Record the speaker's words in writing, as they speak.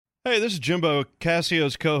Hey, this is Jimbo,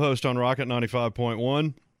 Cassio's co-host on Rocket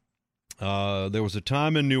 95.1. There was a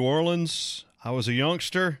time in New Orleans. I was a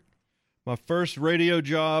youngster. My first radio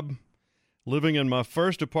job, living in my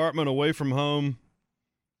first apartment away from home.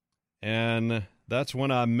 And that's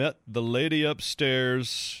when I met the lady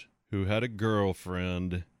upstairs who had a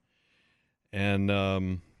girlfriend. And,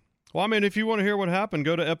 if you want to hear what happened,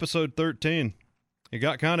 go to episode 13. It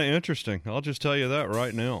got kind of interesting. I'll just tell you that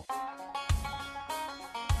right now.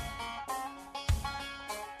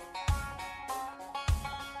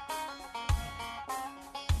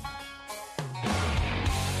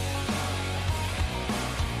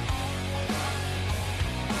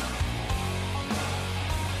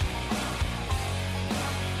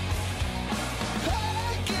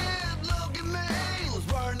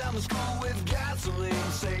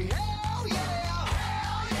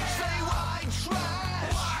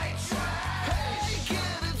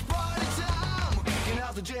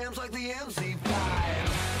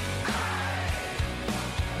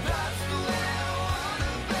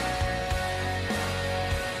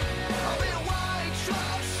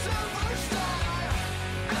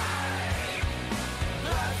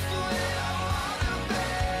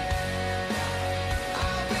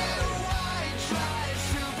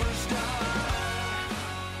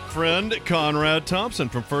 Friend Conrad Thompson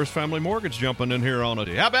from First Family Mortgage jumping in here on it.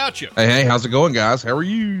 How about you? Hey, how's it going, guys? How are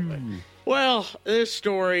you? Well, this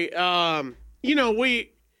story, we all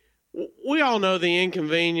know the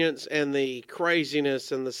inconvenience and the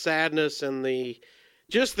craziness and the sadness and the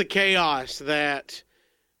chaos that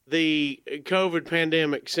the COVID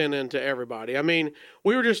pandemic sent into everybody. I mean,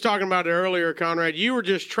 we were just talking about it earlier, Conrad. You were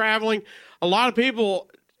just traveling. A lot of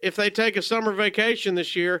people, if they take a summer vacation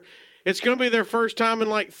this year, it's going to be their first time in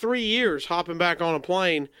like 3 years hopping back on a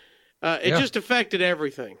plane. It just affected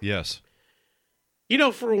everything. Yes. You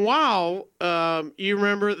know, for a while, you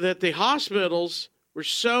remember that the hospitals were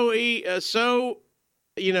so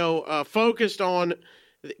focused on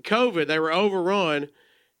COVID. They were overrun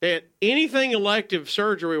that anything elective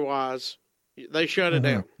surgery-wise, they shut it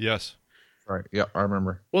down. Yes. Right. Yeah, I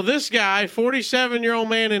remember. Well, this guy, 47-year-old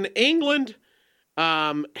man in England,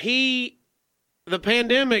 the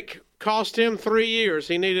pandemic cost him 3 years.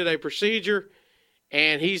 He needed a procedure,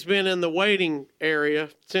 and he's been in the waiting area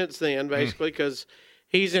since then, basically, because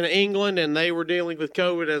he's in England, and they were dealing with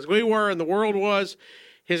COVID as we were and the world was.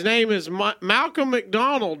 His name is Malcolm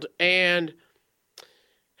McDonald, and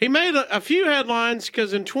he made a few headlines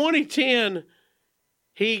because in 2010,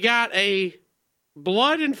 he got a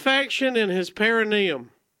blood infection in his perineum.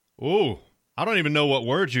 Ooh, I don't even know what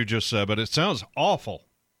words you just said, but it sounds awful.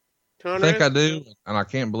 Conrad? I think I do, and I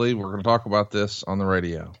can't believe we're going to talk about this on the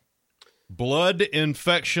radio. Blood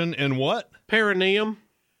infection in what? Perineum.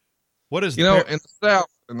 What is in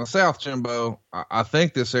the South, Jimbo, I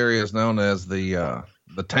think this area is known as the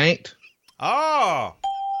taint.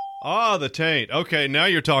 The taint. Okay, now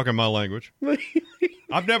you're talking my language.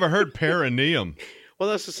 I've never heard perineum. Well,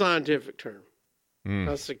 that's the scientific term.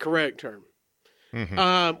 That's the correct term.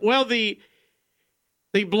 Mm-hmm.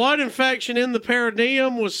 The blood infection in the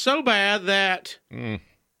perineum was so bad that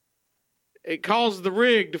it caused the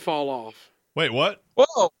rig to fall off. Wait, what?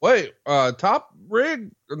 Whoa, wait, top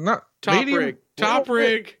rig? Not top medium? rig. Top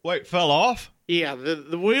rig. Wait, fell off? Yeah,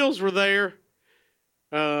 the wheels were there,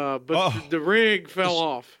 but the rig fell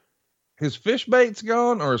off. His fish bait's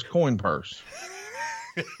gone or his coin purse?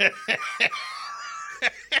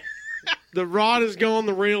 The rod is gone,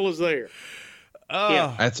 the reel is there.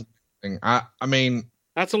 Yeah. That's I mean...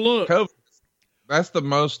 That's a look. COVID, that's the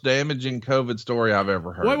most damaging COVID story I've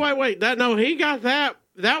ever heard. Wait. He got that.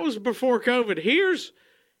 That was before COVID. Here's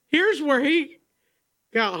where he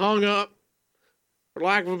got hung up, for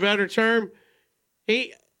lack of a better term.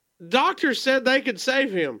 Doctors said they could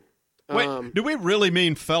save him. Wait, do we really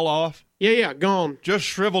mean fell off? Yeah, gone. Just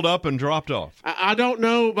shriveled up and dropped off. I don't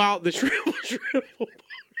know about the shrivel.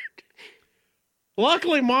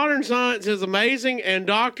 Luckily, modern science is amazing, and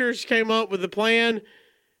doctors came up with a plan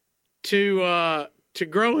to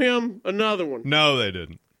grow him another one. No, they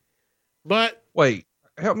didn't. But wait,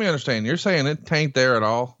 help me understand. You're saying it tain't there at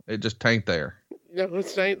all? It just tain't there. No,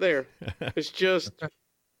 it ain't there. It's just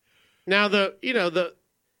now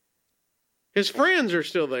his friends are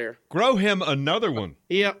still there. Grow him another one.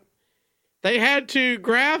 Yep. They had to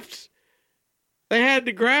graft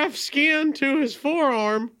skin to his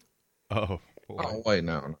forearm. Oh, boy. Oh wait,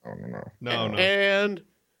 no. And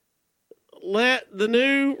let the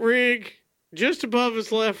new rig just above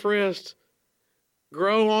his left wrist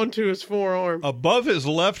grow onto his forearm. Above his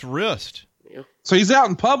left wrist. Yeah. So he's out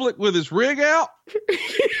in public with his rig out?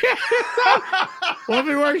 Well, if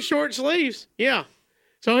he wears short sleeves, yeah.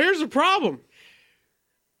 So here's the problem.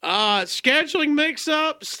 Scheduling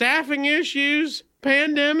mix-up, staffing issues,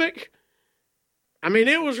 pandemic. I mean,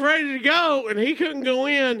 it was ready to go, and he couldn't go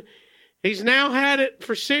in. He's now had it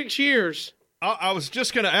for 6 years. I was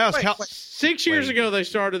just going to ask how. 6 years ago they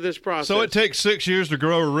started this process. So it takes 6 years to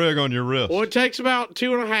grow a rig on your wrist. Well, it takes about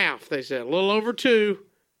 2.5, they said. A little over 2.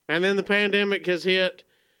 And then the pandemic has hit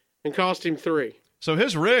and cost him 3. So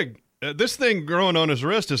his rig, this thing growing on his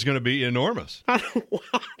wrist is going to be enormous. I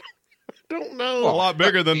don't know. A lot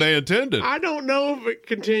bigger than they intended. I don't know if it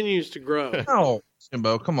continues to grow. Oh,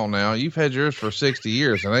 Jimbo, come on now. You've had yours for 60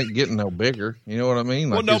 years and ain't getting no bigger. You know what I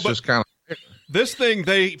mean? Like, well, no, it's just kind of. This thing,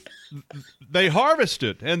 they harvest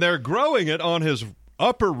it, and they're growing it on his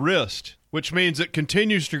upper wrist, which means it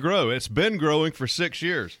continues to grow. It's been growing for 6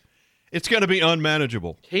 years. It's going to be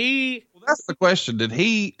unmanageable. Well, that's the question. Did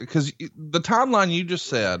he? Because the timeline you just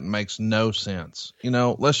said makes no sense. You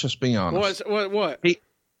know, let's just be honest. What?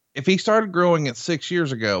 If he started growing it 6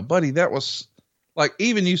 years ago, buddy, that was like,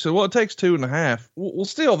 even you said, well, it takes 2.5. Well,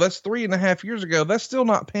 still, that's 3.5 years ago. That's still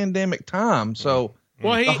not pandemic time. So, the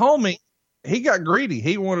homie, he got greedy.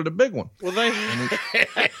 He wanted a big one. Well,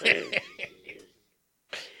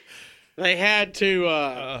 they had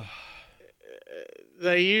to.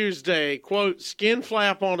 They used a quote skin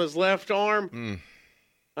flap on his left arm.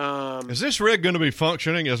 Is this rig going to be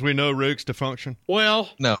functioning as we know rigs to function? Well,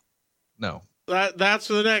 no. That's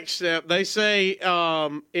the next step. They say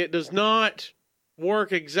it does not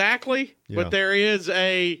work exactly, but there is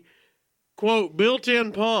a quote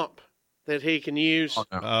built-in pump that he can use.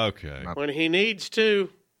 Okay. When he needs to.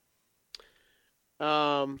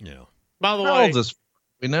 Yeah. By the How way, old is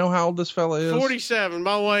we know how old this fella is? 47.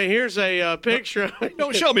 By the way, here's a picture.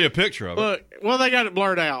 Don't show me a picture of it. Look, well, they got it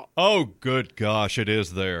blurred out. Oh, good gosh, it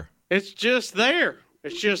is there. It's just there.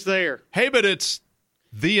 It's just there. Hey, but it's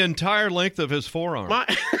the entire length of his forearm.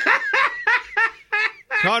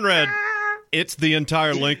 Conrad, it's the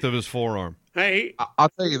entire length of his forearm. Hey,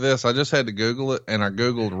 I'll tell you this. I just had to Google it, and I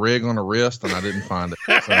Googled rig on a wrist, and I didn't find it.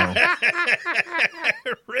 So,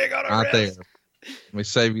 rig on a not wrist. there. Let me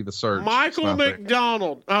save you the search. Malcolm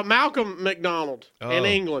McDonald in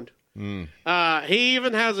England. He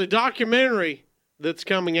even has a documentary that's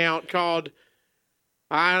coming out called,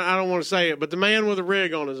 I don't want to say it, but The Man with a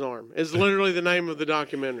Rig on His Arm is literally the name of the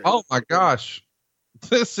documentary. Oh, my gosh.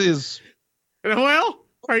 This is... Well,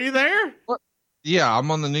 are you there? What? Yeah, I'm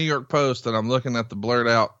on the New York Post, and I'm looking at the blurred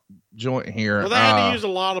out joint here. Well, they had to use a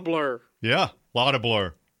lot of blur. Yeah, a lot of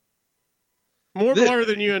blur. More blur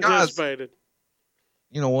than you anticipated.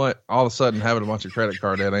 You know what? All of a sudden, having a bunch of credit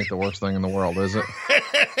card debt ain't the worst thing in the world, is it?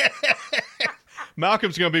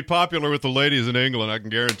 Malcolm's going to be popular with the ladies in England. I can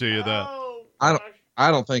guarantee you that. Oh, I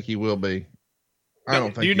don't think he will be. I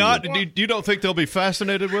don't think. You don't think they'll be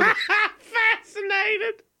fascinated with it?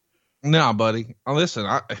 Fascinated. No, buddy. Listen,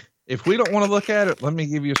 if we don't want to look at it, let me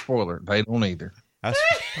give you a spoiler. They don't either. That's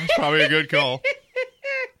probably a good call.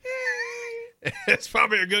 It's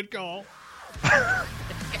probably a good call.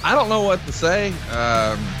 I don't know what to say.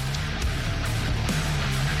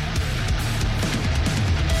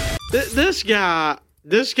 This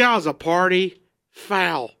guy's a party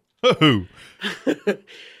foul. Who?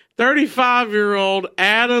 35-year-old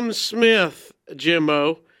Adam Smith,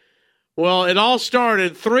 Jimbo. Well, it all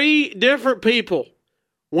started. 3 different people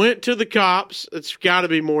went to the cops. It's got to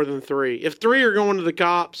be more than 3. If 3 are going to the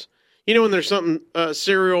cops, you know when there's something,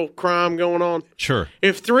 serial crime going on? Sure.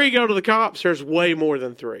 If 3 go to the cops, there's way more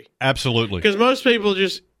than 3. Absolutely. Because most people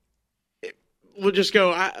will just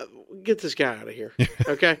go, get this guy out of here.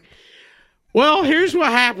 Okay? Well, here's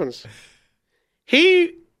what happens.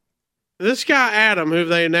 This guy, Adam, who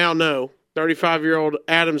they now know, 35-year-old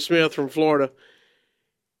Adam Smith from Florida,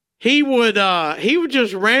 he would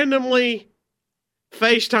just randomly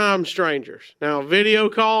FaceTime strangers. Now, video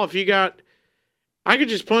call, I could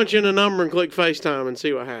just punch in a number and click FaceTime and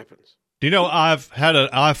see what happens. Do you know I've had an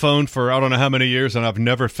iPhone for I don't know how many years and I've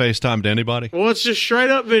never FaceTimed anybody? Well, it's just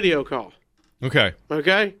straight up video call. Okay.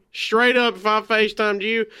 Straight up, if I FaceTimed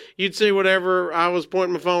you, you'd see whatever I was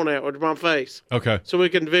pointing my phone at with my face. Okay. So we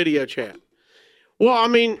can video chat. Well, I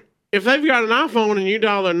mean, if they've got an iPhone and you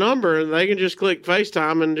dial their number, they can just click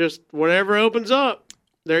FaceTime and just whatever opens up,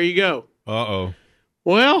 there you go. Uh-oh.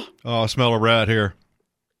 Well. Oh, I smell a rat here.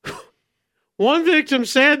 One victim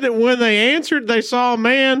said that when they answered, they saw a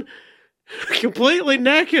man completely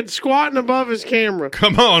naked squatting above his camera.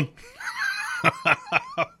 Come on.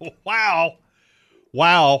 Wow.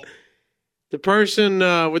 The person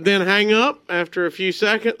would then hang up after a few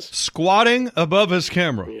seconds. Squatting above his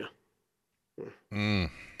camera. Yeah.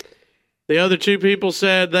 Mm. The other 2 people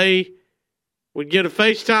said they would get a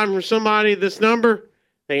FaceTime from somebody, this number,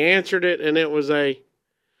 They answered it, and it was a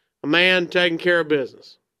man taking care of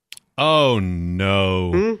business. Oh,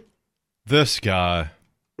 no. This guy.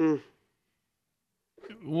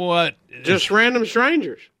 What? Just random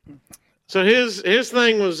strangers. So his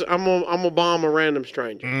thing was, I'm gonna bomb a random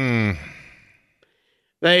stranger.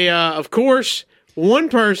 They, of course, one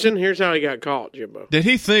person. Here's how he got caught, Jimbo. Did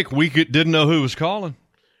he think we didn't know who was calling?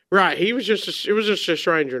 Right. It was just a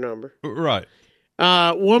stranger number. Right.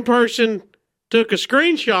 One person took a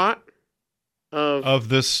screenshot of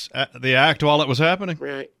this the act while it was happening.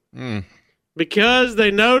 Right. Because they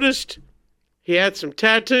noticed he had some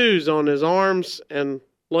tattoos on his arms and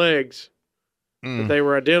legs. That they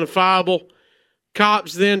were identifiable.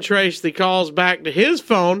 Cops then traced the calls back to his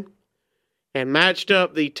phone and matched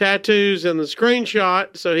up the tattoos and the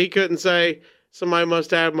screenshot, so he couldn't say somebody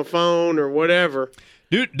must have my phone or whatever.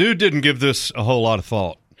 Dude didn't give this a whole lot of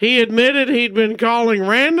thought. He admitted he'd been calling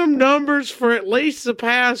random numbers for at least the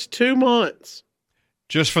past 2 months.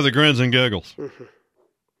 Just for the grins and giggles.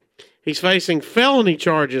 He's facing felony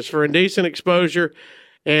charges for indecent exposure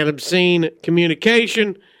and obscene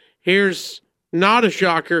communication. Here's not a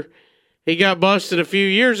shocker. He got busted a few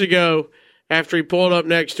years ago after he pulled up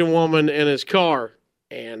next to a woman in his car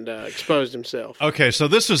and exposed himself. Okay, so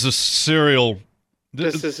this is a serial...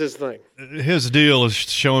 This is his thing. His deal is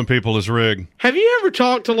showing people his rig. Have you ever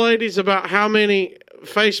talked to ladies about how many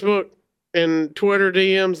Facebook and Twitter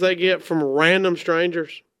DMs they get from random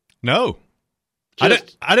strangers? No. I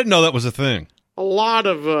didn't know that was a thing. A lot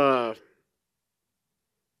of,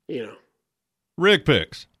 rig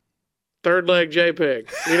pics. Third leg JPEG.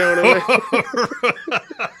 You know what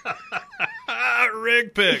I mean?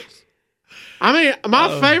 Rig pics. I mean,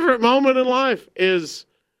 my favorite moment in life is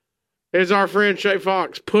our friend Shay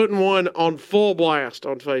Fox putting one on full blast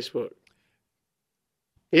on Facebook.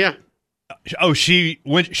 Yeah. Oh,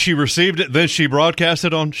 when she received it, then she broadcast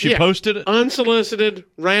it on. She posted it. Unsolicited,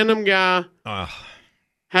 random guy.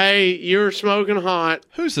 Hey, you're smoking hot.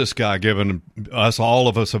 Who's this guy giving all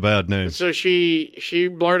of us a bad name? So she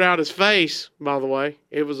blurred out his face. By the way,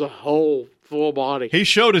 it was a whole full body. He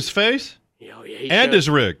showed his face. Yeah, and his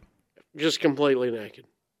rig, just completely naked.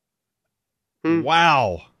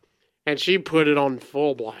 Wow. And she put it on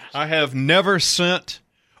full blast. I have never sent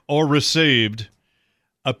or received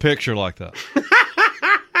a picture like that.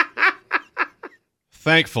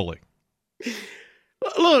 Thankfully.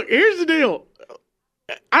 Look, here's the deal.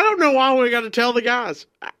 I don't know why we got to tell the guys.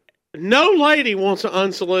 No lady wants an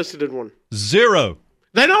unsolicited one. Zero.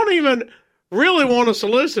 They don't even really want a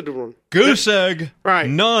solicited one. Goose egg. Right.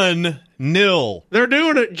 None. Nil. They're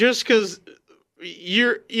doing it just because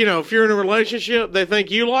if you're in a relationship, they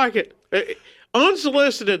think you like it.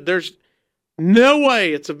 Unsolicited, there's no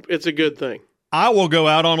way it's a good thing. I will go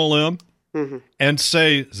out on a limb and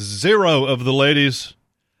say zero of the ladies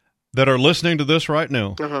that are listening to this right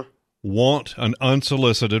now want an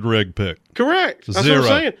unsolicited rig pic. Correct. That's Zero.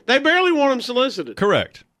 what I'm saying. They barely want them solicited.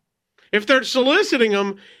 Correct. If they're soliciting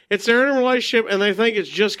them, it's they're in a relationship and they think it's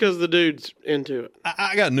just because the dude's into it.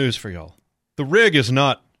 I got news for y'all. The rig is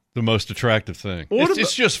not the most attractive thing.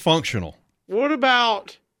 It's just functional. What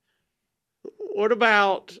about?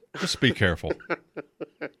 Just be careful.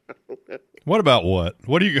 What about what?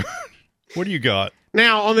 What do you got?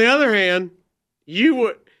 Now, on the other hand, you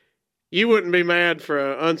wouldn't be mad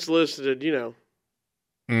for an unsolicited,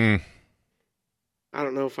 I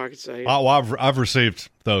don't know if I could say it. Oh, I've received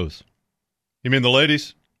those. You mean the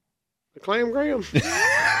ladies? The clam graham.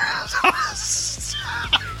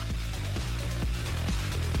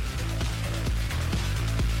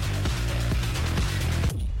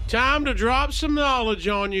 Time to drop some knowledge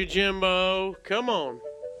on you, Jimbo. Come on.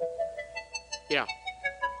 Yeah.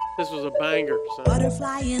 This was a banger, son.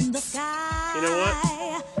 Butterfly in the sky. You know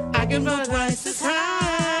what? I can fly twice as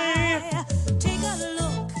high. Take a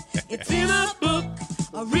look. It's in a book,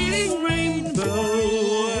 a reading rainbow.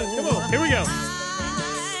 Come on, here we go.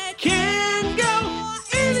 I Can go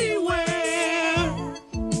anywhere.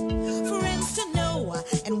 friends to know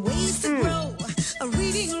and ways to grow. A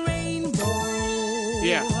reading rainbow.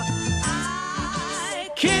 Yeah. I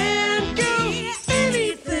Can go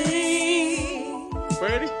anything.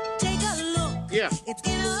 Ready? take a look. Yeah. It's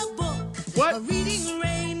in a book. What? A reading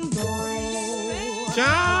rainbow.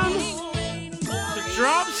 Time Reading rainbow. to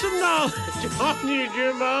drop some knowledge on you,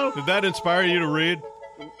 Jimbo. Did that inspire you to read?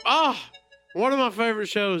 One of my favorite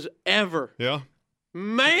shows ever. Yeah.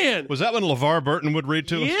 Man. Was that when LeVar Burton would read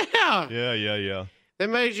to us? Yeah. Yeah.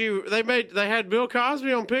 They had Bill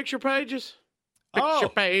Cosby on picture pages. Picture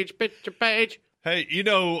page. Hey,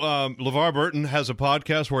 LeVar Burton has a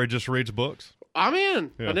podcast where he just reads books. I'm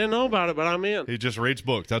in. Yeah. I didn't know about it, but I'm in. He just reads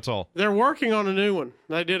books. That's all. They're working on a new one.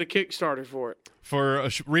 They did a Kickstarter for it. For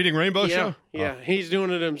a Reading Rainbow show? Yeah, he's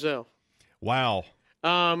doing it himself. Wow.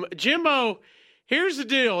 Jimbo, here's the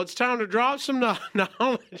deal. It's time to drop some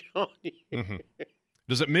knowledge on you. Mm-hmm.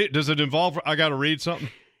 Does it involve I got to read something?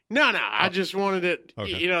 No, I just wanted it.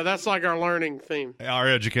 Okay. You know, that's like our learning theme. Our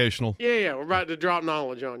educational. Yeah, we're about to drop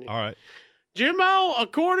knowledge on you. All right. Jimbo,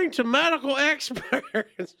 according to medical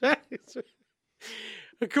experts,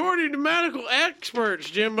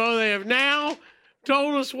 Jimbo, they have now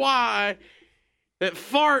told us why that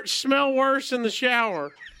farts smell worse in the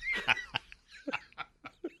shower.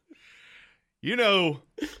 You know,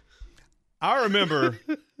 I remember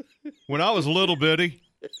when I was little bitty,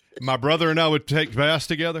 my brother and I would take baths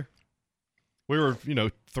together. We were,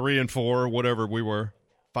 3 and 4, whatever we were,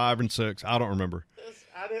 5 and 6. I don't remember.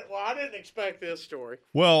 I didn't expect this story.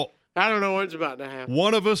 Well, I don't know what's about to happen.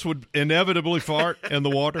 one of us would inevitably fart in the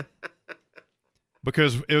water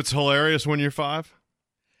because it's hilarious when you're 5.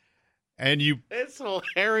 And it's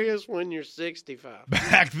hilarious when you're 65.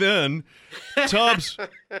 Back then,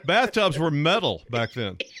 bathtubs were metal back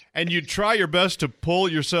then. And you'd try your best to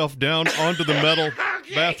pull yourself down onto the metal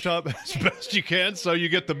bathtub as best you can so you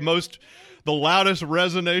get the loudest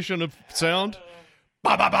resonation of sound.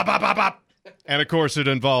 Bop, bop, bop, bop, bop, bop. And, of course, it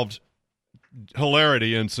involved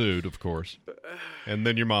hilarity ensued, of course. And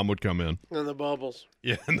then your mom would come in. And the bubbles.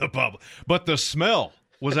 Yeah, and the bubble. But the smell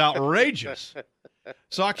was outrageous.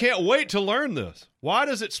 So I can't wait to learn this. Why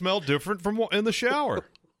does it smell different from in the shower?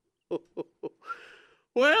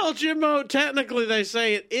 Well, Jimbo, technically they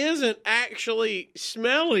say it isn't actually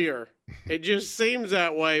smellier. It just seems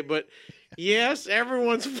that way. But yes,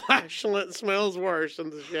 everyone's flatulence smells worse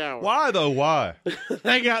in the shower. Why, though? Why?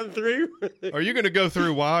 They got 3. Are you going to go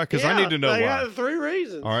through why? Because I need to know they why. got 3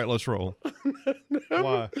 reasons. All right, let's roll.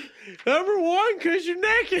 Why? Number 1, because you're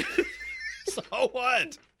naked. So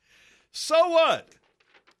what? So what?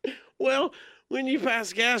 Well, when you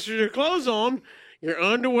pass gas with your clothes on, your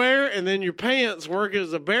underwear and then your pants work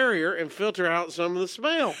as a barrier and filter out some of the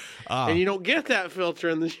smell. And you don't get that filter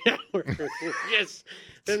in the shower. Just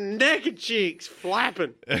the naked cheeks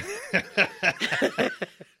flapping.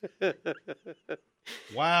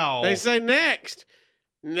 Wow. They say next,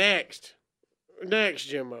 Jimbo.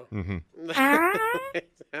 Mm-hmm.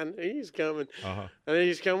 I knew he's coming. Uh-huh. I knew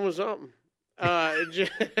he's coming with something.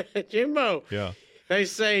 Jimbo. Yeah. They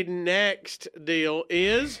say next deal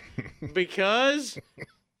is because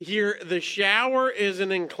the shower is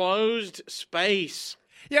an enclosed space.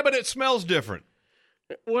 Yeah, but it smells different.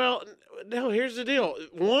 Well, no, here's the deal.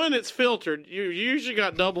 1, it's filtered. You usually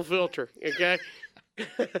got double filter, okay?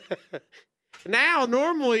 Now,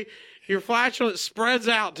 normally, your flatulence spreads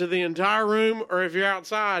out to the entire room, or if you're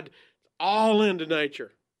outside, all into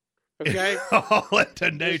nature. Okay? All into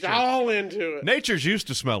nature. Just all into it. Nature's used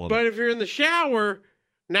to smelling But it. if you're in the shower,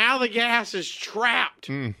 now the gas is trapped.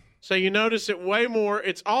 So you notice it way more.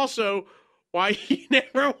 It's also why you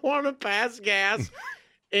never want to pass gas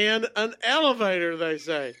in an elevator, they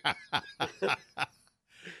say.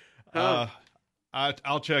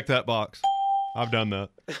 I'll check that box. I've done that.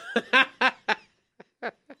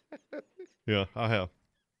 Yeah, I have.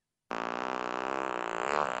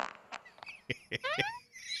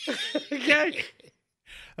 Okay.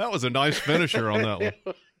 That was a nice finisher on that one.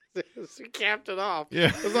 It capped it off. Yeah.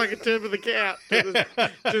 It was like a tip of the cap to the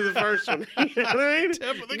first one. You know what I mean?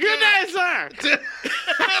 Tip of the Good cap. day, sir. Tip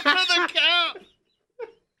of the cap.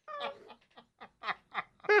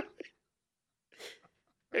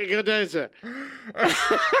 Hey, good day, sir.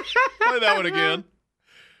 Play that one again.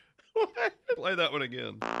 What? Play that one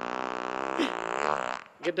again.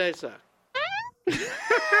 Good day, sir.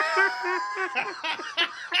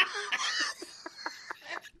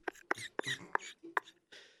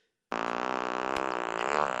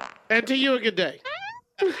 And to you, a good day.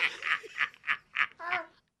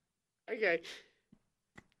 Okay.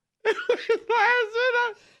 Last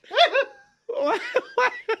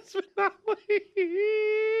but not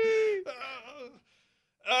least.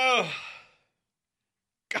 Oh,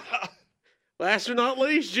 God. Last but not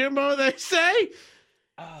least, Jimbo, they say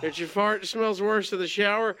that your fart smells worse in the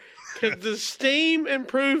shower because the steam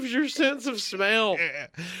improves your sense of smell.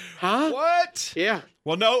 Huh? What? Yeah.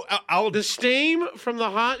 Well, no, I'll. The steam from the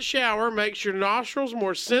hot shower makes your nostrils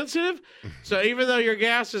more sensitive. So even though your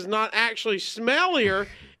gas is not actually smellier,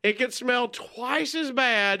 it can smell twice as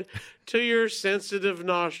bad to your sensitive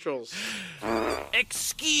nostrils.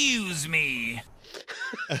 Excuse me.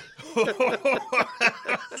 What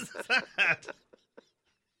was that?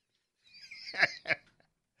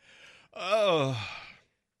 Oh,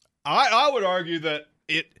 I would argue that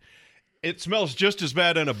It smells just as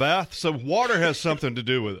bad in a bath, so water has something to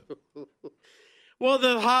do with it. Well,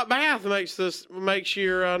 the hot bath makes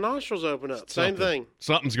your nostrils open up. Same thing.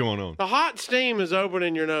 Something's going on. The hot steam is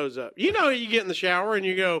opening your nose up. You know, you get in the shower and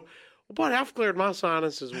you go, well, boy, I've cleared my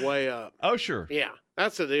sinuses way up. Oh, sure. Yeah,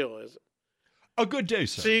 that's the deal, is it? A good day,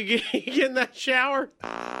 sir. So you get in that shower.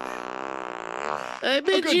 I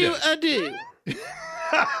bid you adieu.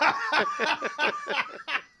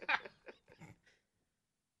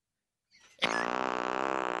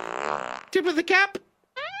 Tip of the cap,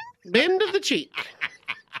 bend of the cheek.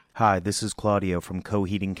 Hi, this is Claudio from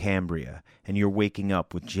Coheating Cambria, and you're waking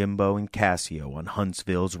up with Jimbo and Cassio on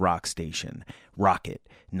Huntsville's rock station, Rocket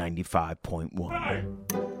 95.1.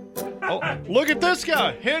 Oh, look at this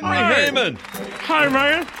guy, Henry Heyman. Hi,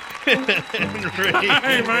 man. Henry.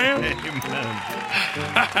 Hey, man. Heyman.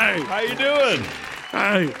 Hey. How you doing?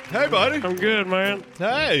 Hey. Hey, buddy. I'm good, man.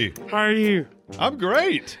 Hey. How are you? I'm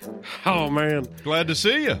great. Oh, man. Glad to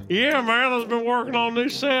see you. Yeah, man. I've been working on a new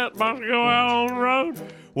set. About to go out on the road.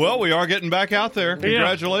 Well, we are getting back out there.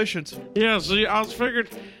 Congratulations. Yeah, see, I was figured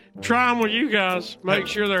try them with you guys. Make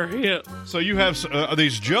sure they're hit. So you have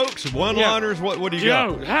these jokes, one-liners? Yeah. What do you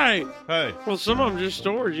got? Hey. Hey. Well, some of them just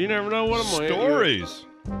stories. You never know what I'm going to Stories.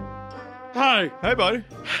 Hey. Hey, buddy.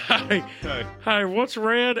 Hey. Hey. Hey, what's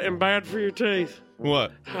red and bad for your teeth?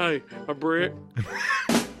 What? Hey, a brick. Are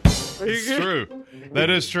you It's good? true. That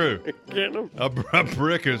is true. Getting them? A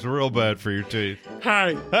brick is real bad for your teeth.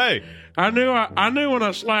 Hey. Hey. I knew when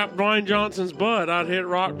I slapped Dwayne Johnson's butt, I'd hit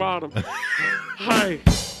rock bottom. Hey.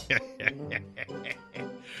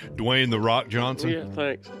 Dwayne the Rock Johnson. Yeah,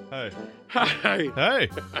 thanks. Hey. Hey. Hey.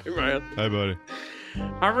 Hey, man. Hey, buddy.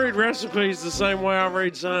 I read recipes the same way I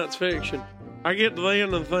read science fiction. I get to the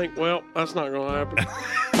end and think, well, that's not going to happen.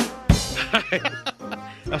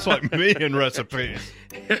 That's like me in recipes.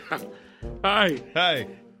 Hey. Hey.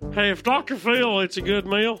 Hey, if Dr. Phil eats a good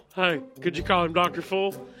meal, hey, could you call him Dr.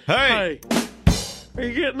 Full? Hey. Are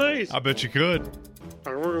you getting these? I bet you could.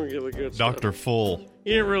 All right, we're going to get the good stuff. Dr. Full.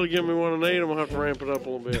 You didn't really give me one to eat. I'm going to have to ramp it up a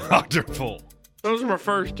little bit. Dr. Full. Those are my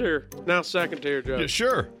first tier. Now second tier, Joe. Yeah,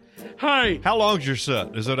 sure. Hey. How long's your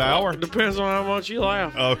set? Is it an hour? Depends on how much you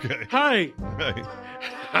laugh. Okay. Hey. Hey.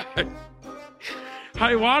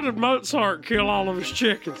 Hey, why did Mozart kill all of his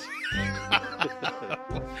chickens?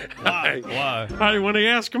 Why? Why? Hey, when he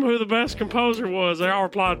asked him who the best composer was, they all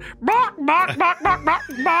replied, Bach, Bach, Bach, Bach, Bach,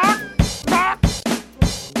 Bach, Bach.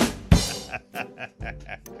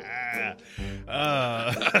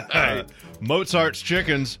 Mozart's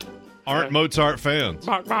chickens aren't Mozart fans.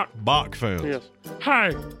 Bach, Bach. Bach fans. Yes.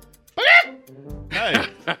 Hey. Hey.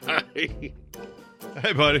 Hey,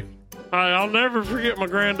 Hey, buddy. I'll never forget my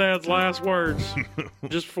granddad's last words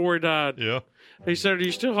just before he died. Yeah. He said, are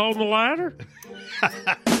you still holding the ladder?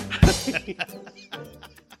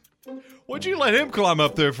 What'd you let him climb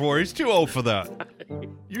up there for? He's too old for that.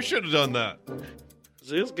 You should have done that. It's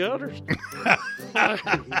his gutters.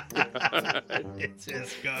 It's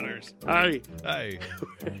his gutters. Hey. Hey.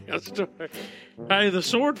 Hey, the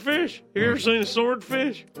swordfish. You ever seen a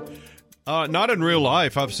swordfish? Not in real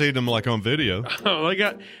life. I've seen them like on video. Oh, they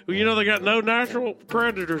got no natural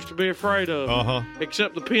predators to be afraid of. Uh-huh.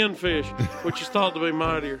 Except the pinfish, which is thought to be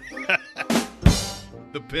mightier.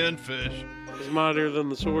 The pinfish. Is mightier than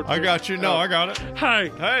the swordfish. I got you. No, I got it. Hey.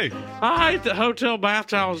 Hey. I hate that hotel bath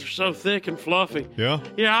towels are so thick and fluffy. Yeah?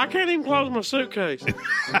 Yeah, I can't even close my suitcase. Hey.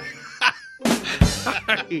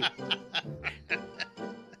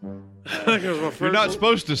 I think it was my first You're not one.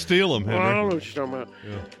 supposed to steal them, Well, I Henry. don't know what you're talking about.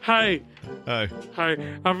 Yeah. Hey.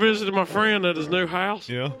 Hey, I visited my friend at his new house.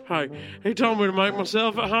 Yeah. Hey, he told me to make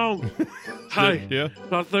myself at home. Hey, Yeah.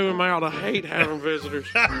 I threw him out. I hate having visitors.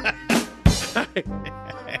 Hey,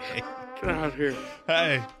 get out of here.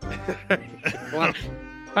 Hey.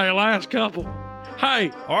 Hey, last couple.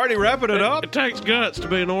 Hey, Already wrapping it up? it takes guts to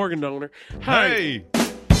be an organ donor. Hey,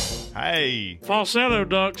 Hey. Hey. falsetto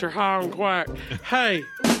ducks are high on quack. Hey,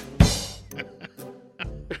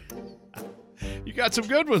 You got some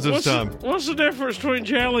good ones this time. what's the difference between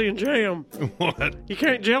jelly and jam? What? You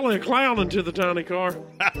can't jelly a clown into the tiny car.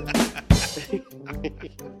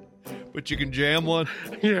 But you can jam one?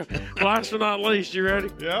 Yeah. Last but not least, you ready?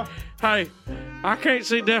 Yeah. Hey, I can't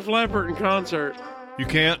see Def Leppard in concert. You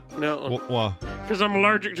can't? No, Why? because I'm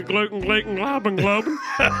allergic to gluten, globin.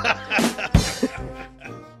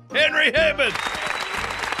 Henry Heyman!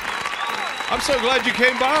 I'm so glad you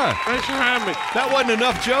came by. Thanks for having me. That wasn't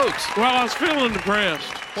enough jokes. Well, I was feeling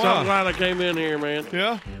depressed. So I'm glad I came in here, man.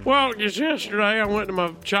 Yeah? Well, just yesterday I went to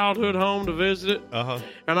my childhood home to visit it. Uh-huh.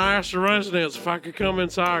 And I asked the residents if I could come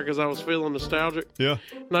inside because I was feeling nostalgic. Yeah.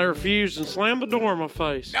 And they refused and slammed the door in my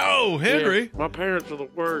face. No, Henry. Yeah, my parents are the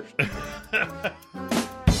worst.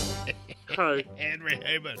 Hey. Henry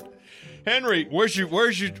Heyman. Henry, where's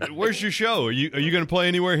your show? Are you going to play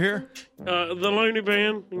anywhere here? The Looney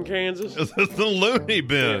Bin in Kansas. The Looney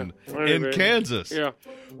Bin in Kansas. Yeah.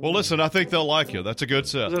 Well, listen, I think they'll like you. That's a good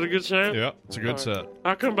set. Is that a good set? Yeah, it's a good set.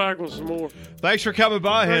 I'll come back with some more. Thanks for coming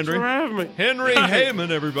by, Thanks Henry. for having me. Henry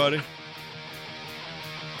Heyman, everybody.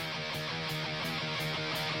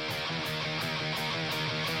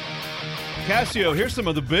 Casio, here's some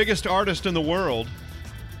of the biggest artists in the world.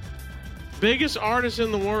 Biggest artists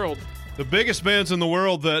in the world. The biggest bands in the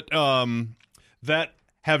world that that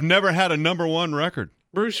have never had a number one record.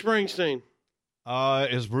 Bruce Springsteen.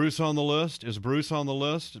 Is Bruce on the list? Is Bruce on the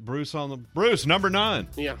list? Bruce, number 9.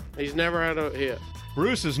 Yeah, he's never had a hit.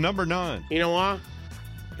 Bruce is number 9. You know why?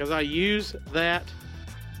 Because I use that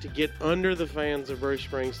to get under the fans of Bruce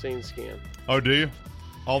Springsteen's skin. Oh, do you?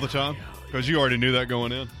 All the time? Because you already knew that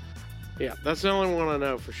going in. Yeah, that's the only one I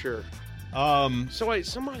know for sure. So wait,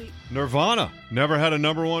 somebody... Nirvana never had a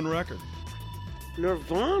number one record.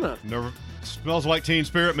 Nirvana? Smells Like Teen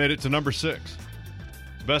Spirit made it to number 6.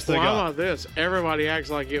 Best they How got. about this? Everybody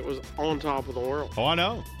acts like it was on top of the world. Oh, I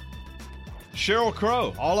know. Sheryl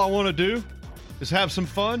Crow, All I Want to Do is Have Some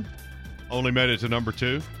Fun, only made it to number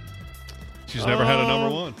 2. She's never had a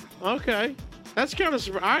number 1. Okay. That's kind of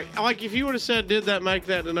surprising. Like, if you would have said, did that make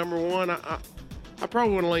that to number 1, I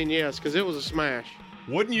probably would have leaned yes, because it was a smash.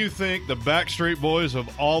 Wouldn't you think the Backstreet Boys of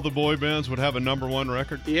all the boy bands would have a number 1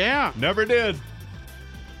 record? Yeah. Never did.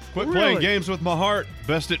 Quit Really? playing games with my heart.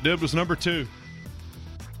 Best it did was number 2.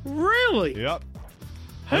 Really? Yep.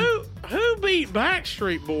 Who beat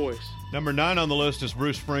Backstreet Boys? Number 9 on the list is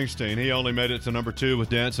Bruce Springsteen. He only made it to number 2 with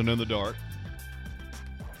Dancing in the Dark.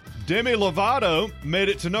 Demi Lovato made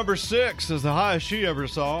it to number 6 as the highest she ever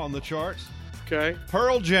saw on the charts. Okay.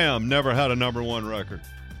 Pearl Jam never had a number 1 record.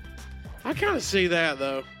 I kind of see that,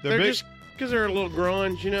 though. They're They're big- just because they're a little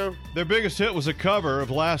grunge, you know? Their biggest hit was a cover of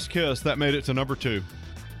Last Kiss that made it to number 2.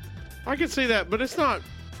 I could see that, but it's not,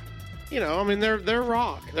 you know, I mean, they're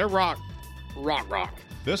rock. They're rock.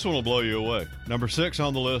 This one will blow you away. Number 6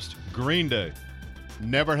 on the list, Green Day.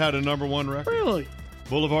 Never had a number 1 record. Really?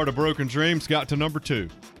 Boulevard of Broken Dreams got to number 2.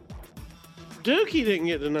 Dookie didn't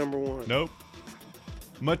get to number 1. Nope.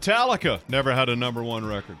 Metallica never had a number 1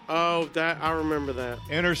 record. Oh, I remember that.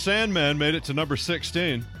 Enter Sandman made it to number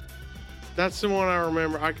 16. That's the one I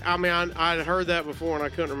remember. I mean, I'd heard that before, and I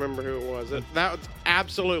couldn't remember who it was. That was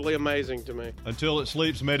absolutely amazing to me. Until It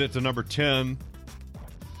Sleeps made it to number 10.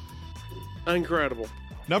 Incredible.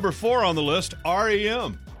 Number 4 on the list,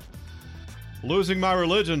 R.E.M. Losing My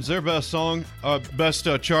Religion's their best song,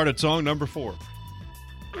 charted song, number 4.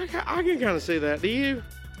 I can kind of see that. Do you?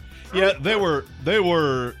 Yeah, they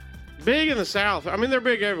were Big in the South. I mean, they're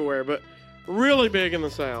big everywhere, but really big in the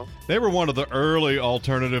South. They were one of the early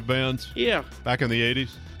alternative bands. Yeah. Back in the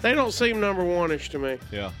 80s. They don't seem number 1-ish to me.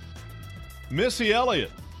 Yeah. Missy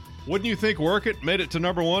Elliott. Wouldn't you think Work It made it to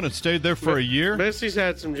number 1 and stayed there for a year? Missy's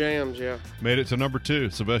had some jams, yeah. Made it to number 2.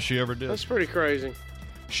 It's the best she ever did. That's pretty crazy.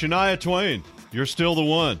 Shania Twain. You're Still the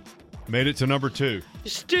One. Made it to number 2.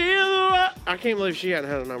 Still, I can't believe she hadn't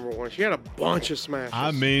had a number 1. She had a bunch of smashes.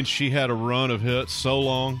 I mean, she had a run of hits so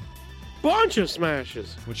long. Bunch of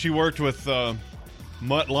smashes. When she worked with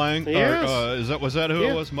Mutt Lange. Yes. Was that who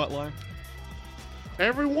Yeah. it was? Mutt Lange?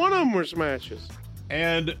 Every one of them were smashes.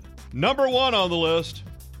 And number 1 on the list,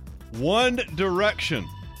 One Direction.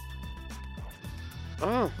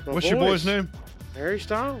 Oh, What's your boy's name? Harry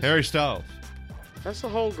Styles. Harry Styles. That's the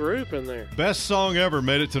whole group in there. Best song ever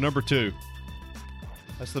made it to number 2.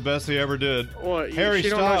 That's the best he ever did. What? Harry she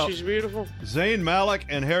don't know Styles. she's beautiful? Zayn Malik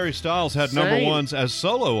and Harry Styles had number Zayn. 1s as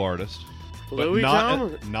solo artists, but Louis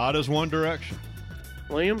Tomlin. not as One Direction.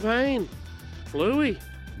 Liam Payne. Louis.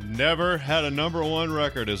 Never had a number 1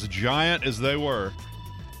 record. As giant as they were,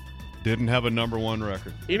 didn't have a number 1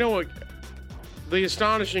 record. You know what? The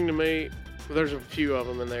astonishing to me, there's a few of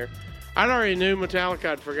them in there. I already knew Metallica.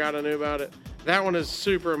 I'd forgot I knew about it. That one is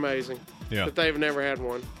super amazing. Yeah. That they've never had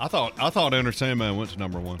one. I thought Enter Sandman went to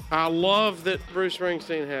number 1. I love that Bruce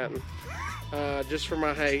Springsteen hadn't. Just for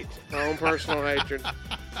my hate, my own personal hatred.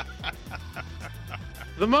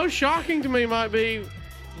 The most shocking to me might be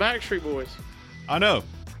Backstreet Boys. I know.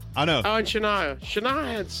 Oh, and Shania. Shania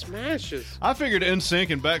had smashes. I figured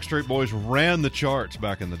NSYNC and Backstreet Boys ran the charts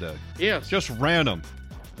back in the day. Yes. Just ran them.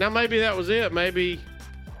 Now maybe that was it. Maybe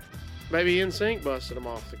NSYNC busted them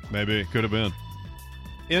off. Maybe it could have been.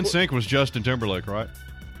 NSYNC was Justin Timberlake, right?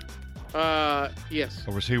 Yes.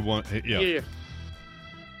 Or was he one? Yeah. Yeah.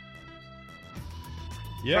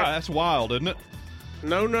 Yeah, that's wild, isn't it?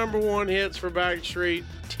 No number one hits for Backstreet.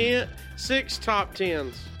 6 top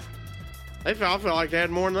 10s. I feel like they had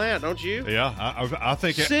more than that, don't you? Yeah, I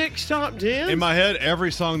think 6 top 10s? in my head,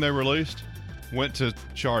 every song they released went to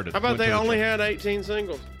charted. How about they only had 18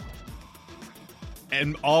 singles?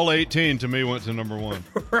 And all 18 to me went to number one.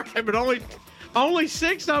 Right, but only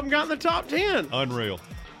 6 of them got in the top 10. Unreal.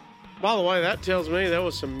 By the way, that tells me there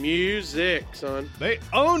was some music, son. They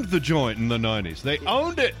owned the joint in the 90s. They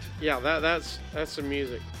owned it. Yeah, that's some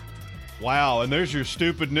music. Wow, and there's your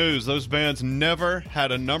stupid news. Those bands never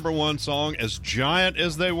had a number one song, as giant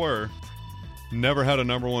as they were. Never had a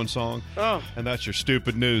number one song. Oh. And that's your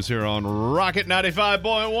stupid news here on Rocket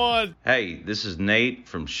 95.1. Hey, this is Nate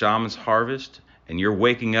from Shaman's Harvest, and you're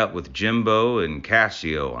waking up with Jimbo and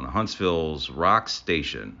Casio on Huntsville's rock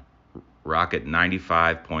station, Rocket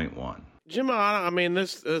 95.1. Jimbo, I mean,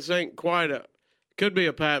 this ain't could be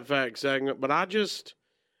a Pat Fact segment, but I just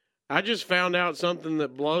found out something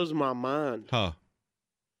that blows my mind. Huh.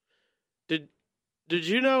 Did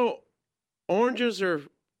you know oranges are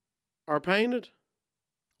painted?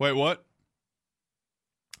 Wait, what?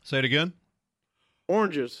 Say it again?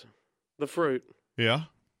 Oranges, the fruit. Yeah.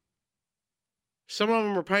 Some of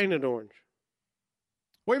them are painted orange.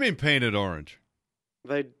 What do you mean painted orange?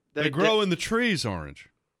 They grow in the trees orange.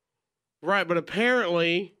 Right, but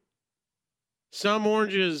apparently some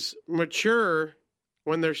oranges mature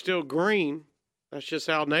when they're still green. That's just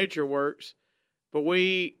how nature works. But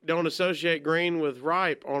we don't associate green with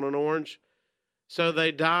ripe on an orange, so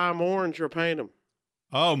they dye them orange or paint them.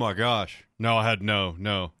 Oh, my gosh. No, I had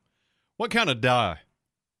no. What kind of dye?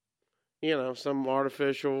 You know, some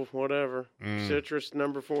artificial, whatever. Citrus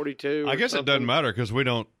number 42. I guess something. it doesn't matter because we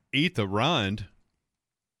don't eat the rind.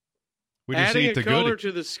 We just Adding eat the a color goodie.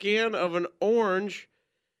 to the skin of an orange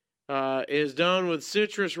is done with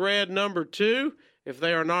citrus red number 2 if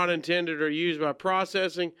they are not intended or used by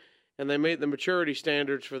processing and they meet the maturity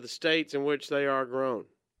standards for the states in which they are grown.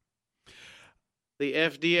 The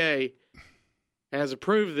FDA has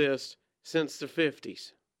approved this since the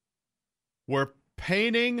 50s. We're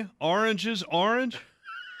painting oranges orange?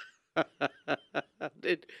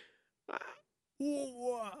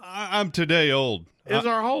 I'm today old. Is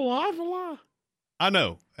our whole life a lie? I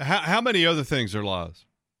know. How many other things are lies?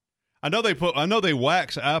 I know they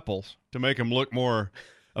wax apples to make them look more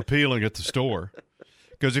appealing at the store.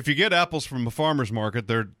 Because if you get apples from a farmer's market,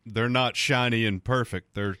 they're not shiny and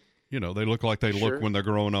perfect. They look like they look when they're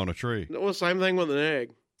growing on a tree. Well, same thing with an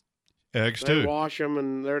egg. Eggs They too. wash them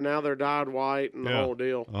and they're dyed white and the whole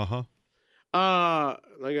deal. They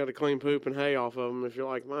got to clean poop and hay off of them if you're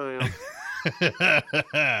like mine.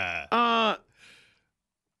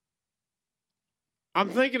 I'm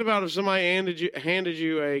thinking about if somebody handed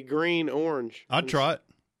you a green orange. I'd try it.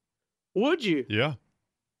 Would you? Yeah.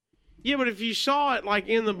 Yeah, but if you saw it like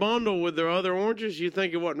in the bundle with the other oranges, you'd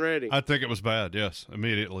think it wasn't ready. I'd think it was bad, yes,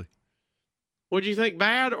 immediately. Would you think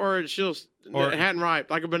bad or it hadn't ripe,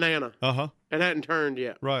 like a banana? Uh-huh. It hadn't turned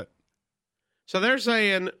yet. Right. So they're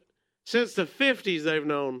saying since the 50s they've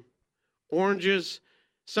known oranges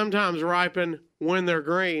sometimes ripen when they're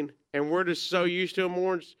green, and we're just so used to them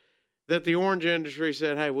orange that the orange industry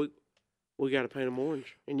said, hey, we got to paint them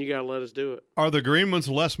orange, and you got to let us do it. Are the green ones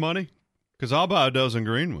less money? Because I'll buy a dozen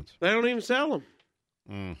green ones. They don't even sell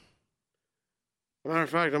them. Matter of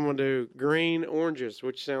fact, I'm going to do green oranges,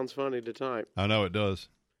 which sounds funny to type. I know it does.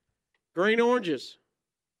 Green oranges.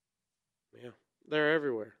 Yeah, they're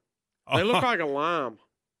everywhere. They look like a lime.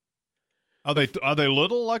 Are they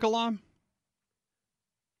little like a lime?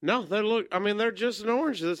 No, they're just an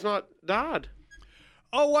orange that's not dyed.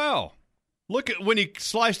 Oh, wow. Look at when you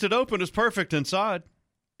sliced it open, it's perfect inside.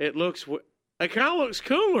 It kind of looks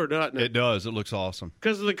cooler, doesn't it? It does. It looks awesome.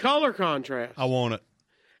 Because of the color contrast. I want it.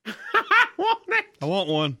 I want it. I want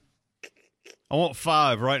one. I want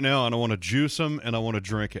 5 right now, and I want to juice them, and I want to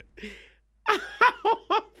drink it. I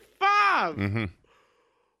want 5. Mm-hmm.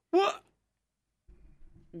 What?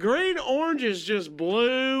 Green oranges just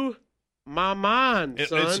blew my mind,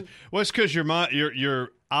 son. It's because your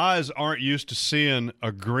eyes aren't used to seeing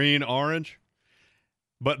a green orange,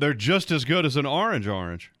 but they're just as good as an orange.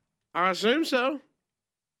 I assume so.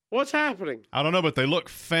 What's happening? I don't know, but they look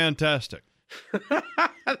fantastic.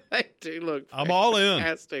 They do look fantastic. I'm all in.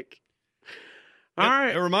 All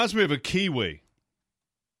right. It reminds me of a kiwi.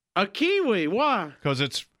 A kiwi? Why? Because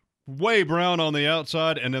it's way brown on the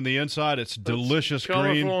outside, and then the inside it's delicious green,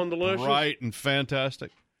 colorful and delicious. bright and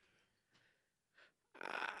fantastic.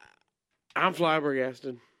 I'm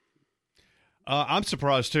flabbergasted. I'm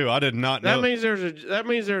surprised too. I did not know. That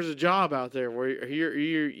means there's a job out there where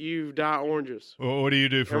you dye oranges. Well, what do you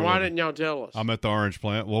do for? And why didn't y'all tell us? I'm at the orange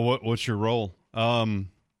plant. Well, what's your role?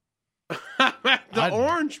 I'm at the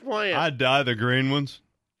orange plant. I dye the green ones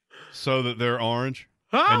so that they're orange,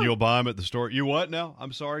 and you'll buy them at the store. You what now?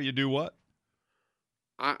 I'm sorry. You do what?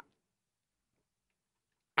 I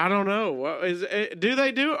don't know. What is it, do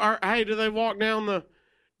they do? Or hey, do they walk down the?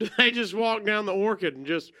 Do they just walk down the orchid and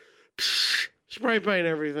just spray paint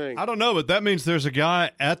everything? I don't know, but that means there's a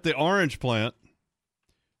guy at the orange plant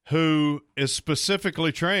who is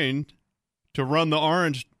specifically trained to run the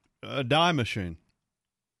orange dye machine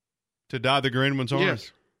to dye the green ones orange.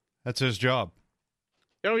 Yes. That's his job.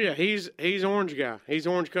 Oh yeah, he's orange guy. He's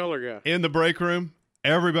orange color guy. In the break room,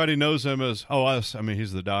 everybody knows him as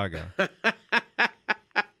he's the dye guy.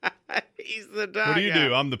 He's the dye guy. What do you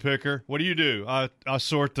do? I'm the picker. What do you do? I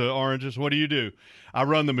sort the oranges. What do you do? I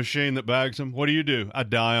run the machine that bags them. What do you do? I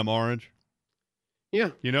dye them orange.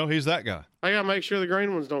 Yeah. He's that guy. I got to make sure the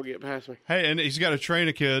green ones don't get past me. Hey, and he's got to train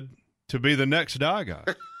a kid to be the next dye guy.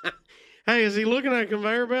 Hey, is he looking at a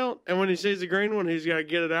conveyor belt? And when he sees the green one, he's got to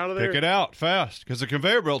get it out of there? Pick it out fast because the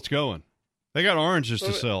conveyor belt's going. They got oranges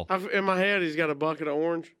to sell. In my head, he's got a bucket of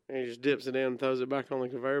orange, and he just dips it in and throws it back on the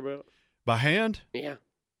conveyor belt. By hand? Yeah.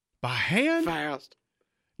 By hand? Fast.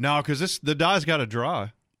 No, because the dye's got to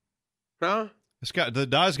dry. Huh? The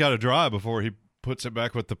dye's got to dry before he puts it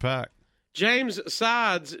back with the pack. James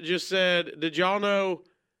Sides just said, did y'all know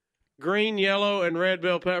green, yellow, and red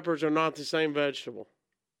bell peppers are not the same vegetable?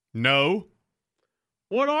 No.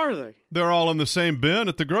 What are they? They're all in the same bin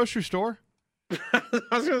at the grocery store. I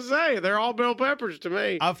was going to say, they're all bell peppers to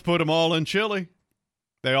me. I've put them all in chili.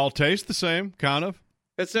 They all taste the same, kind of.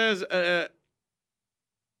 It says,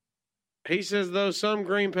 he says, though some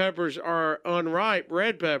green peppers are unripe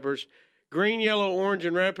red peppers, green, yellow, orange,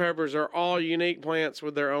 and red peppers are all unique plants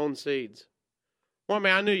with their own seeds. Well, I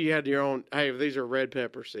mean, I knew you had your own. Hey, these are red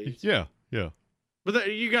pepper seeds. Yeah.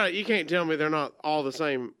 But you can't tell me they're not all the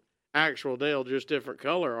same actual deal, just different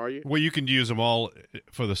color, are you? Well, you can use them all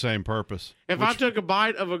for the same purpose. If I took a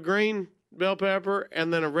bite of a green bell pepper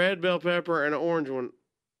and then a red bell pepper and an orange one,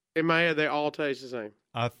 in my head, they all taste the same.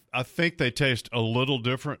 I think they taste a little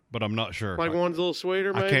different, but I'm not sure. Like one's a little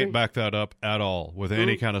sweeter, maybe? I can't back that up at all with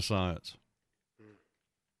any kind of science.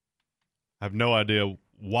 I have no idea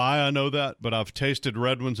why I know that, but I've tasted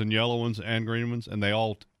red ones and yellow ones and green ones, and they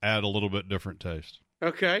all add a little bit different taste.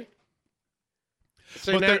 Okay.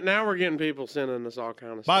 See, now we're getting people sending us all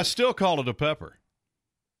kind of stuff. But I still call it a pepper.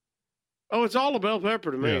 Oh, it's all a bell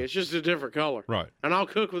pepper to me. Yeah. It's just a different color. Right. And I'll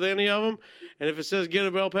cook with any of them. And if it says get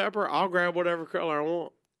a bell pepper, I'll grab whatever color I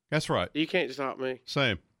want. That's right. You can't stop me.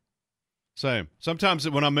 Same. Sometimes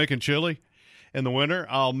when I'm making chili in the winter,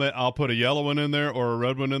 I'll put a yellow one in there or a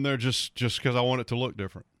red one in there just because I want it to look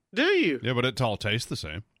different. Do you? Yeah, but it all tastes the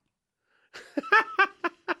same.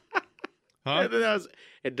 Huh?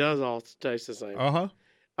 It does all taste the same.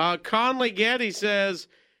 Uh-huh. Conley Getty says,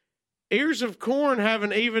 ears of corn have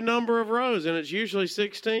an even number of rows, and it's usually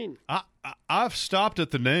 16. I've stopped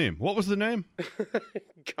at the name. What was the name?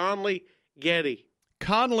 Conley Getty.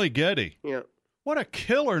 Conley Getty. Yeah. What a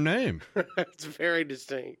killer name. It's very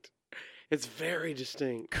distinct.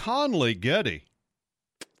 Conley Getty.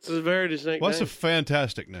 It's a very distinct What's name. a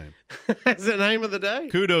fantastic name? That's the name of the day.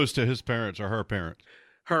 Kudos to his parents or her parents.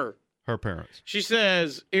 Her parents. She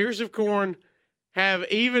says, ears of corn have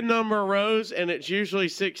even number of rows, and it's usually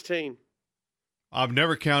 16. I've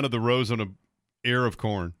never counted the rows on an ear of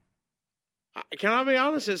corn. Can I be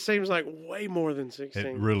honest? It seems like way more than 16.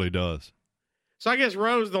 It really does. So I guess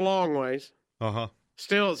rows the long ways. Uh-huh.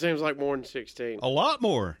 Still, it seems like more than 16. A lot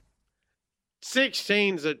more.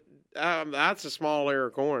 16's that's a small ear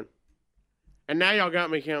of corn. And now y'all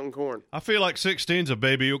got me counting corn. I feel like 16's a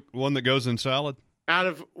baby one that goes in salad. Out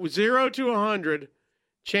of 0 to 100,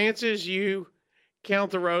 chances you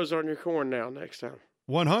count the rows on your corn now next time.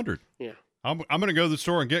 100. Yeah. I'm going to go to the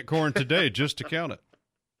store and get corn today just to count it.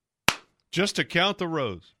 Just to count the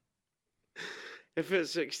rows. If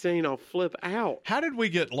it's 16, I'll flip out. How did we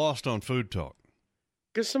get lost on Food Talk?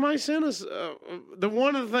 Because somebody sent us,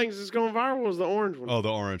 one of the things that's going viral was the orange one. Oh,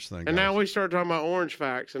 the orange thing. And now we started talking about orange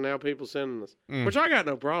facts, and now people sending us, which I got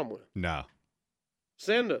no problem with. No.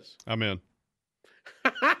 Send us. I'm in.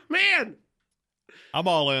 Man. I'm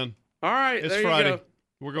all in. All right. It's there Friday. You go.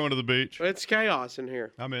 We're going to the beach. It's chaos in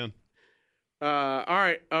here. I'm in. All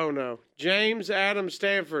right. Oh, no. James Adam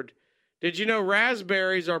Stanford. Did you know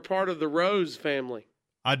raspberries are part of the rose family?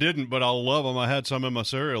 I didn't, but I love them. I had some in my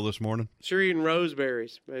cereal this morning. So you're eating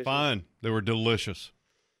roseberries, basically. Fine. They were delicious.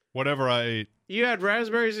 Whatever I ate. You had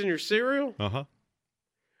raspberries in your cereal? Uh-huh.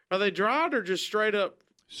 Are they dried or just straight up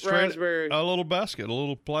raspberry? A little basket, a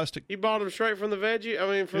little plastic. You bought them straight from the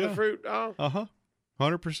the fruit. Oh.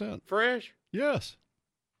 100%. Fresh? Yes.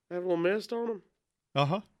 Have a little mist on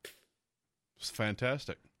them? It's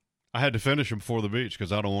fantastic. I had to finish them before the beach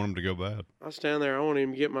because I don't want them to go bad. I stand there. I won't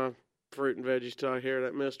even get my fruit and veggies till I hear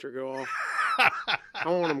that mister go off. I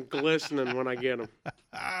want them glistening when I get them.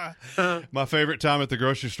 My favorite time at the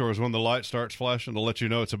grocery store is when the light starts flashing to let you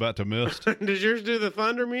know it's about to mist. Does yours do the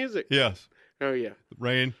thunder music? Yes. Oh, yeah.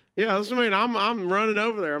 Rain. Yeah, that's what I mean. I'm running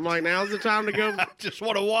over there. I'm like, now's the time to go. I just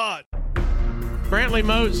want to watch. Brantley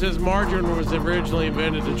Moat says margarine was originally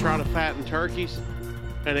invented to try to fatten turkeys,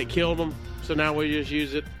 and it killed them. So now we just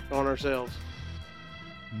use it on ourselves.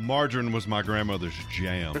 Margarine was my grandmother's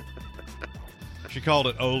jam. She called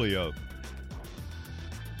it oleo.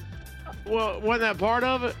 Well, wasn't that part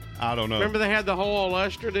of it? I don't know. Remember they had the whole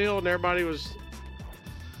Olestra deal, and everybody was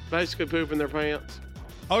basically pooping their pants?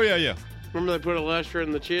 Oh, yeah. Remember they put Olestra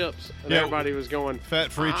in the chips, and everybody was going,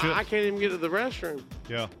 fat-free chips? I can't even get to the restroom.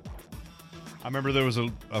 Yeah. I remember there was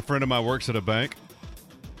a friend of mine works at a bank,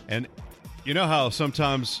 and you know how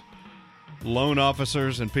sometimes loan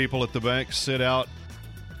officers and people at the bank sit out,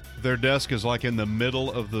 their desk is like in the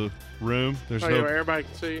middle of the room. There's where everybody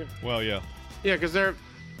can see you? Well, yeah. Yeah, because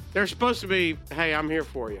they're supposed to be, hey, I'm here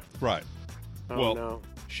for you. Right. Oh, well, no.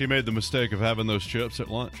 She made the mistake of having those chips at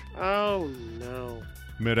lunch. Oh, no.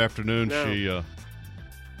 Mid-afternoon, No.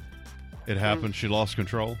 it happened. She lost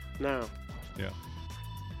control. No. Yeah.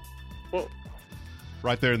 Well,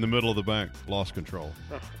 right there in the middle of the bank, lost control.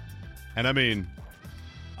 And I mean,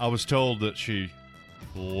 I was told that she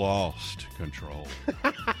lost control.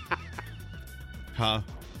 Huh?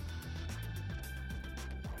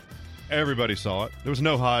 Everybody saw it. There was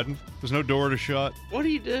no hiding. There's no door to shut. What do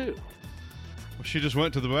you do? Well, she just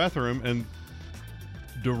went to the bathroom and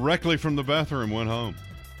directly from the bathroom went home.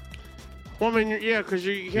 Well, I mean, yeah, because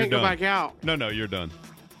you can't go back out. No, you're done.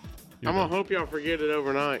 I'm going to hope y'all forget it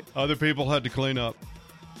overnight. Other people had to clean up.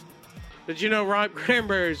 Did you know ripe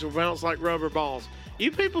cranberries will bounce like rubber balls?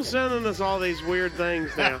 You people sending us all these weird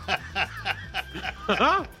things now.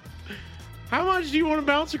 How much do you want to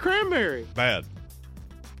bounce a cranberry? Bad.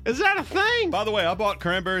 Is that a thing? By the way, I bought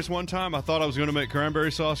cranberries one time. I thought I was going to make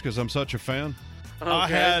cranberry sauce because I'm such a fan. Okay. I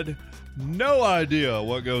had no idea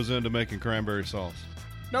what goes into making cranberry sauce.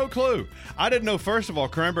 No clue. I didn't know, first of all,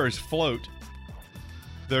 cranberries float.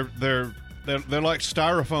 They're like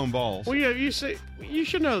styrofoam balls. Well, yeah, you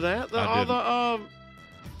should know that.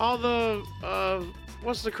 All the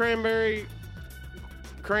what's the cranberry?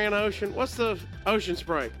 Cran Ocean. What's the ocean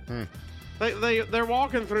spray? They're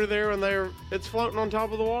walking through there and it's floating on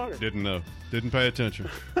top of the water. Didn't know. Didn't pay attention.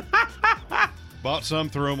 Bought some,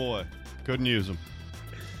 threw them away. Couldn't use them.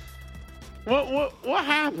 What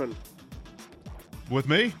happened? With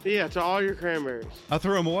me? Yeah, to all your cranberries. I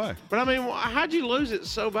threw them away. But I mean, how'd you lose it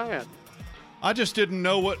so bad? I just didn't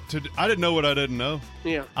know what to do. I didn't know what I didn't know.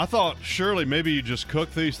 Yeah. I thought surely maybe you just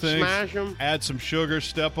cook these things. Smash them. Add some sugar,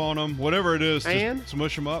 step on them, whatever it is. And? Just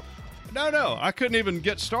smush them up. No. I couldn't even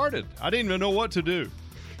get started. I didn't even know what to do.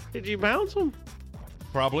 Did you bounce them?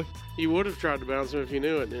 Probably. You would have tried to bounce them if you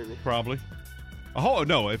knew it, didn't you? Probably. Oh,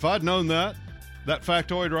 no. If I'd known that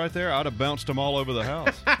factoid right there, I'd have bounced them all over the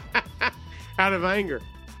house. Out of anger.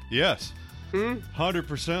 Yes.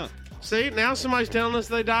 100%. See, now somebody's telling us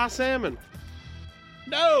they dye salmon.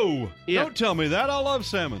 No. Yeah. Don't tell me that. I love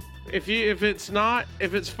salmon. If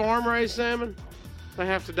it's farm raised salmon, they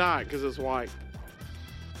have to dye it because it's white.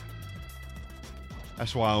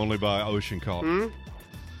 That's why I only buy ocean caught.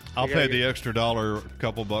 I'll pay the extra $1, a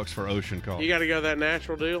couple bucks for ocean caught. You got to go that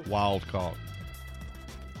natural deal. Wild caught.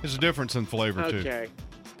 There's a difference in flavor too. Okay.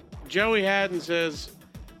 Joey Haddon says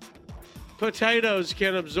potatoes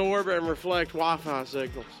can absorb and reflect Wi-Fi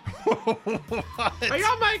signals. Are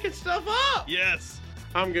y'all making stuff up? Yes.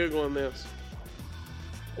 I'm Googling this.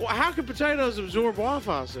 Well, how can potatoes absorb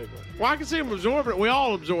Wi-Fi signals? Well, I can see them absorbing it. We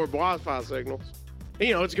all absorb Wi-Fi signals.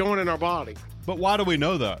 You know, it's going in our body. But why do we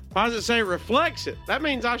know that? Why does it say reflects it? That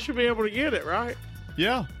means I should be able to get it, right?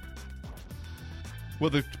 Yeah.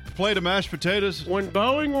 With a plate of mashed potatoes. When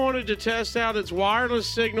Boeing wanted to test out its wireless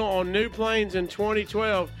signal on new planes in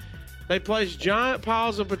 2012, they placed giant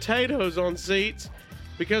piles of potatoes on seats.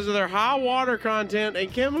 Because of their high water content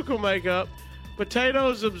and chemical makeup,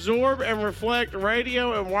 potatoes absorb and reflect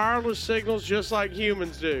radio and wireless signals just like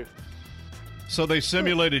humans do. So they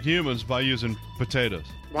simulated humans by using potatoes.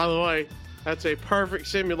 By the way, that's a perfect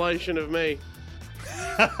simulation of me.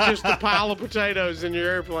 Just a pile of potatoes in your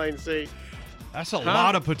airplane seat. That's a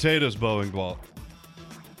lot of potatoes Boeing bought.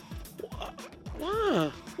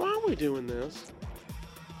 Why? Why are we doing this?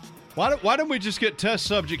 Why didn't we just get test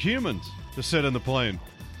subject humans to sit in the plane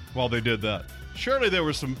while they did that? Surely there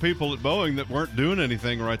were some people at Boeing that weren't doing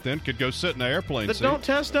anything right then, could go sit in the airplane But seat. don't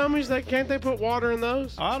test dummies, can't they put water in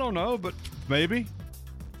those? I don't know, but maybe.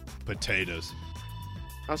 Potatoes.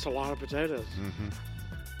 That's a lot of potatoes. Mm-hmm.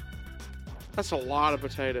 That's a lot of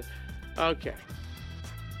potatoes. Okay.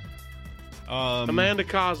 Amanda Amanda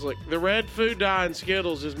Kozlik. The red food dye in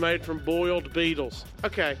Skittles is made from boiled beetles.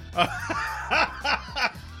 Okay.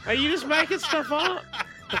 Are you just making stuff up?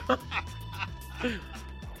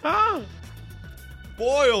 Huh?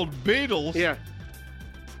 Boiled beetles? Yeah.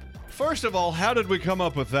 First of all, how did we come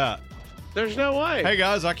up with that? There's no way. Hey,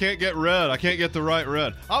 guys, I can't get red. I can't get the right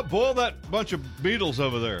red. I'll boil that bunch of beetles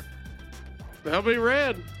over there. They'll be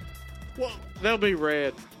red. Well, they'll be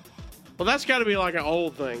red. Well, that's got to be like an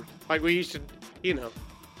old thing. Like we used to,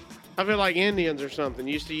 I feel like Indians or something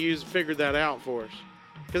used to figured that out for us.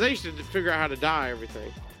 Because they used to figure out how to dye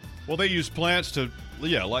everything. Well, they use plants to,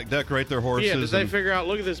 like decorate their horses. Yeah, did they figure out,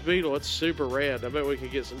 look at this beetle, it's super red. I bet we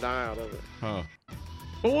could get some dye out of it. Huh.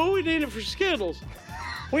 But what we needed for Skittles?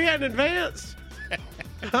 We hadn't advanced.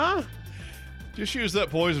 Huh? Just use that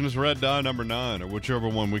poisonous red dye number 9 or whichever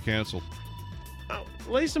one we canceled. Oh,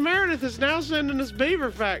 Lisa Meredith is now sending us beaver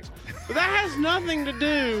facts. But that has nothing to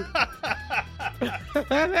do.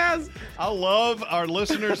 I love our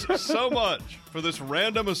listeners so much for this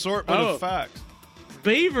random assortment of facts.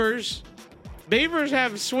 Beavers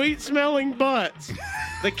have sweet-smelling butts.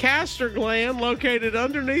 The castor gland located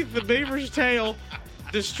underneath the beaver's tail,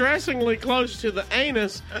 distressingly close to the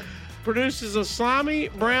anus, produces a slimy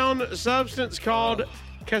brown substance called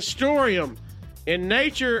castoreum. In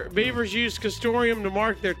nature, beavers use castoreum to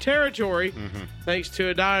mark their territory. Thanks to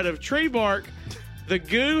a diet of tree bark, the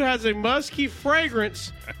goo has a musky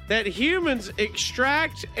fragrance that humans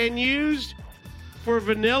extract and use for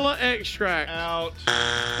vanilla extract. Out.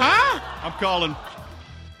 Huh? I'm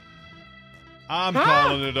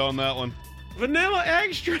calling it on that one. Vanilla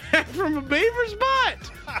extract from a beaver's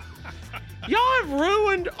butt. Y'all have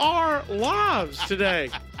ruined our lives today.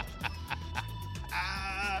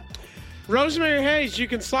 Rosemary Hayes, you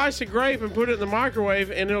can slice a grape and put it in the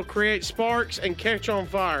microwave and it'll create sparks and catch on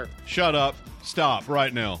fire. Shut up. Stop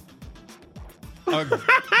right now.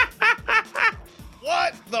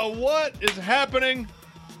 What is happening?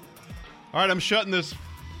 All right, I'm shutting this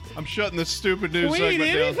stupid news Can we eat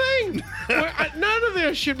segment down. anything? None of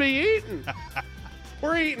this should be eaten.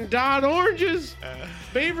 We're eating dyed oranges,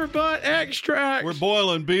 beaver butt extract. We're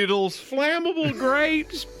boiling beetles. Flammable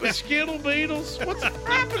grapes, Skittle beetles. What's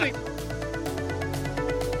happening?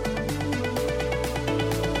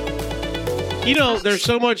 There's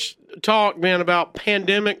so much talk, man, about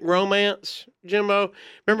pandemic romance, Jimbo.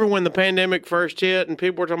 Remember when the pandemic first hit and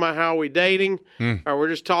people were talking about how are we dating? Or we're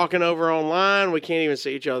just talking over online. We can't even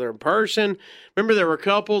see each other in person. Remember there were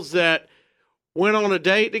couples that went on a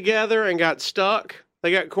date together and got stuck.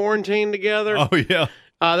 They got quarantined together. Oh, yeah.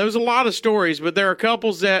 There was a lot of stories, but there are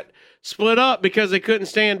couples that split up because they couldn't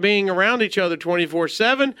stand being around each other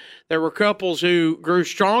 24/7. There were couples who grew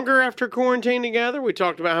stronger after quarantine together. We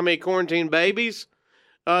talked about how many quarantine babies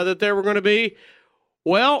that there were going to be.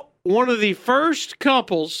 Well, one of the first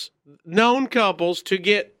known couples to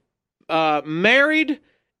get married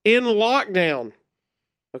in lockdown.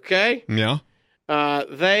 Okay? Yeah. A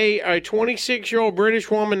 26-year-old British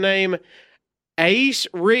woman named Ace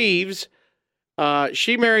Reeves.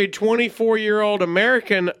 She married 24-year-old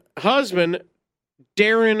American husband,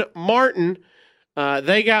 Darren Martin.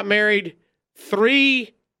 They got married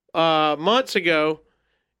 3 months ago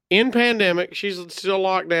in pandemic. She's still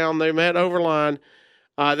locked down. They met over line.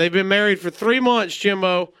 They've been married for 3 months,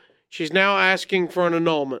 Jimbo. She's now asking for an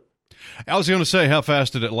annulment. I was going to say, how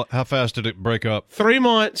fast did it break up? 3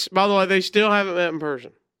 months. By the way, they still haven't met in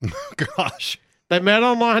person. Gosh. They met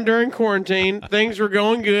online during quarantine. Things were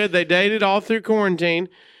going good. They dated all through quarantine.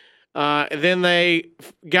 Then they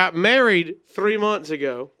got married 3 months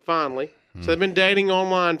ago, finally. So they've been dating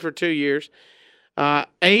online for 2 years.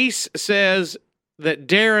 Ace says that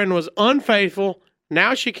Darren was unfaithful.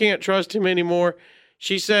 Now she can't trust him anymore.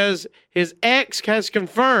 She says his ex has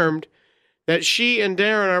confirmed that she and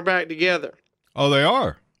Darren are back together. Oh, they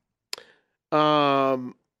are?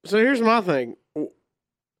 So here's my thing.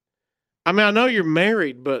 I mean, I know you're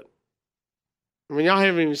married, but y'all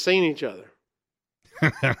haven't even seen each other.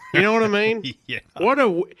 You know what I mean? Yeah.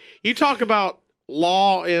 You talk about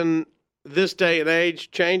law in this day and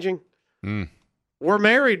age changing. We're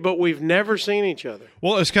married, but we've never seen each other.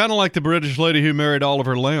 Well, it's kind of like the British lady who married all of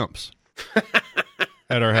her lamps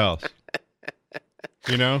at her house.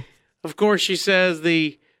 You know? Of course, she says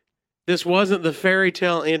the This wasn't the fairy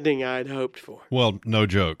tale ending I had hoped for. Well, no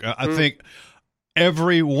joke. I think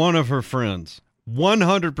every one of her friends,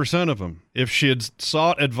 100% of them, if she had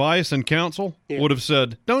sought advice and counsel, would have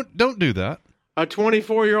said, don't do that. A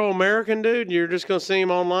 24-year-old American dude, you're just going to see him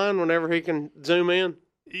online whenever he can zoom in?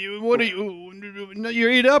 You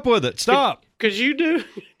eat up with it. Stop. Could you do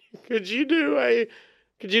a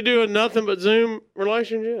nothing but Zoom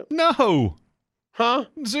relationship? No. Huh?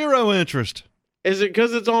 Zero interest. Is it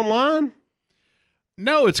because it's online?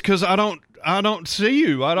 No, it's because I don't see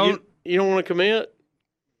you. You don't want to commit?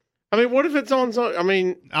 I mean, what if it's on?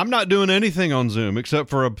 I'm not doing anything on Zoom except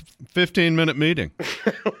for a 15-minute meeting.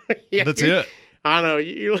 Yeah, that's it. I know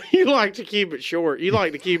you like to keep it short. You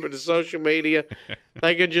like to keep it to social media.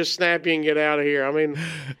 They could just snap you and get out of here. I mean,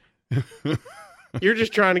 you're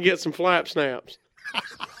just trying to get some flap snaps.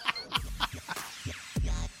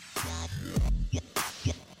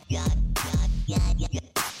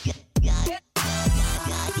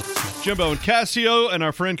 Jimbo and Casio and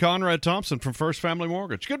our friend Conrad Thompson from First Family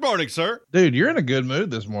Mortgage. Good morning, sir. Dude, you're in a good mood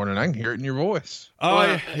this morning. I can hear it in your voice.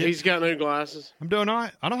 Oh, he's got new glasses. I'm doing all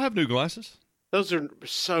right. I don't have new glasses. Those are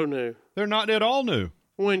so new. They're not at all new.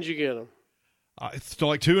 When'd you get them? It's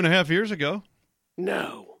like 2.5 years ago.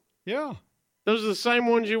 No. Yeah. Those are the same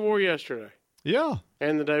ones you wore yesterday. Yeah.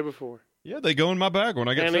 And the day before. Yeah, they go in my bag when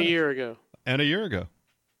I get finished. A year ago. And a year ago.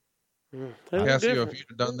 Casio, if you'd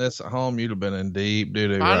have done this at home, you'd have been in deep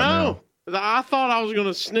doo-doo I know. I thought I was going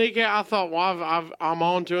to sneak out. I thought, well, I'm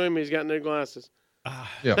on to him. He's got new glasses.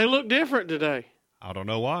 Yeah. They look different today. I don't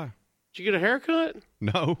know why. Did you get a haircut?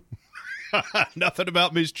 No. Nothing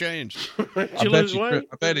about me's changed. Did you lose weight?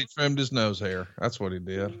 I bet he trimmed his nose hair. That's what he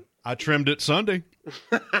did. I trimmed it Sunday.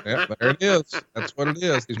 Yeah, there it is. That's what it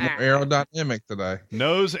is. He's more aerodynamic today.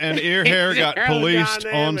 Nose and ear hair got policed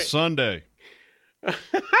on Sunday. I'm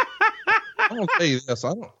going to tell you this.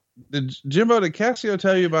 Did Casio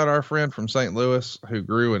tell you about our friend from St. Louis who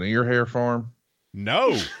grew an ear hair farm?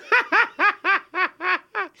 No.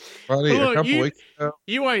 Buddy, a couple weeks ago.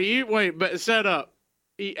 You wait, but set up.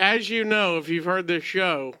 As you know, if you've heard this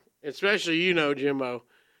show, especially Jimbo,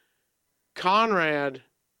 Conrad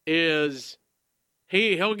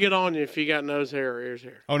he'll get on you if you got nose hair or ears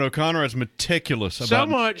hair. Oh no, Conrad's meticulous about so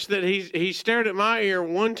much that he stared at my ear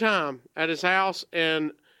one time at his house,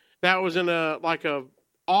 and that was in a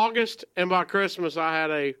August, and by Christmas I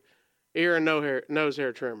had a ear and nose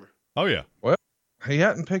hair trimmer. Oh yeah. Well, he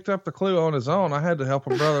hadn't picked up the clue on his own. I had to help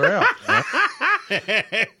him brother out.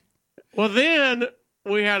 Right? Well, then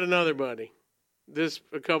we had another buddy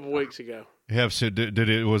a couple weeks ago. Was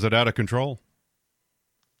it out of control?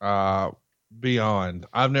 Beyond.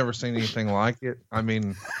 I've never seen anything like it. I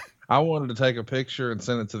mean, I wanted to take a picture and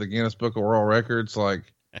send it to the Guinness Book of World Records. Like,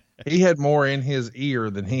 he had more in his ear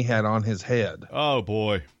than he had on his head. Oh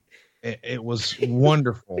boy. It was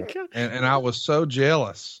wonderful. and I was so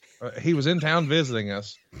jealous. He was in town visiting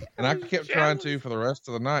us, and I kept trying to, for the rest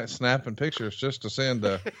of the night, snapping pictures just to send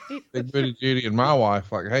to Big Booty Judy and my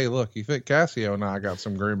wife. Like, hey, look, you think Casio and I got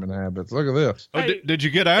some grooming habits. Look at this. Oh, did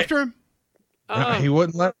you get after him? He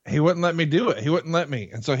wouldn't let me do it. He wouldn't let me.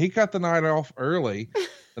 And so he cut the night off early.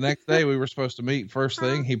 The next day we were supposed to meet first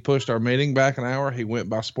thing. He pushed our meeting back an hour. He went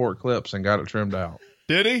by Sport Clips and got it trimmed out.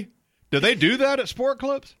 Did he? Do they do that at Sport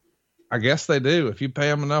Clips? I guess they do. If you pay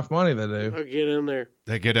them enough money, they do. I'll get in there.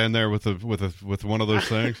 They get in there with one of those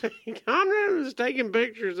things. Conrad was taking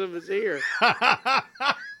pictures of his ear.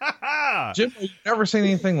 Jim, you've never seen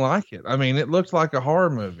anything like it. I mean, it looked like a horror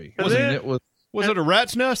movie. Was it a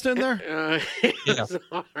rat's nest in there? It's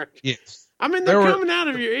hard. Yes. I mean, they're coming out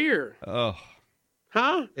of your ear. Oh.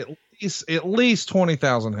 Huh? At least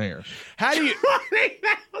 20,000 hairs. How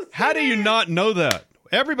do you not know that?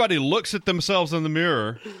 Everybody looks at themselves in the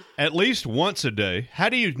mirror at least once a day. How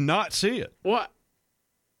do you not see it? What?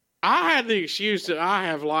 I had the excuse that I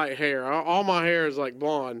have light hair. All my hair is like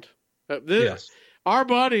blonde. Yes. Our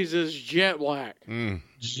buddy's is jet black.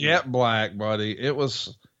 Jet black, buddy. It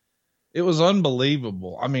was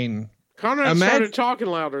unbelievable. I mean, Conrad started talking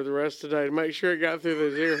louder the rest of the day to make sure it got through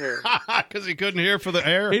his ear hair. Because he couldn't hear for the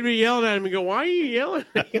air. He'd be yelling at him and go, "Why are you yelling?"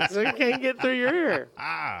 Because I can't get through your ear.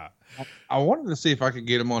 I wanted to see if I could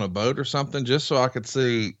get him on a boat or something just so I could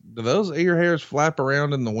see, do those ear hairs flap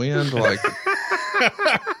around in the wind? Like,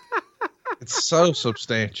 it's so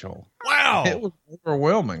substantial. Wow. It was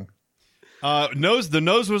overwhelming. The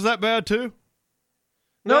nose was that bad too?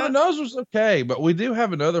 No, the nose was okay, but we do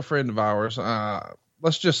have another friend of ours.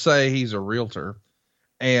 Let's just say he's a realtor.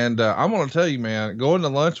 And I'm going to tell you, man, going to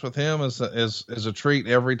lunch with him is a treat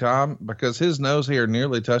every time because his nose hair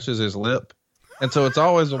nearly touches his lip. And so it's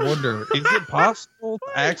always a wonder, is it possible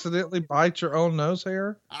to accidentally bite your own nose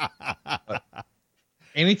hair? But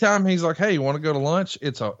anytime he's like, hey, you want to go to lunch?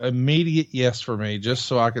 It's an immediate yes for me, just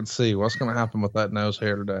so I can see what's going to happen with that nose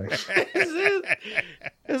hair today.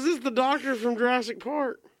 Is this the doctor from Jurassic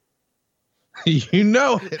Park? You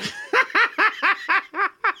know it.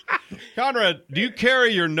 Conrad, do you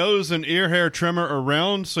carry your nose and ear hair trimmer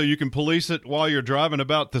around so you can police it while you're driving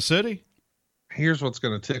about the city? Here's what's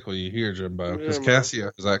going to tickle you here, Jimbo, because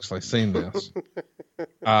Cassio has actually seen this.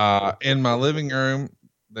 In my living room,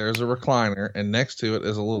 there's a recliner, and next to it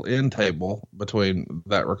is a little end table between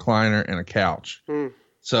that recliner and a couch.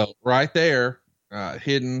 So right there,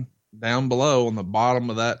 hidden down below on the bottom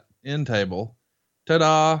of that end table,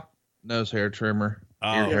 ta-da, nose hair trimmer,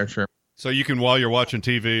 ear hair trimmer. So you can, while you're watching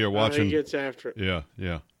TV or watching. He gets after it.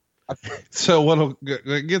 Yeah. So what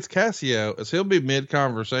gets Cassio is he'll be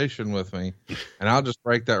mid-conversation with me, and I'll just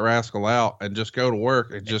break that rascal out and just go to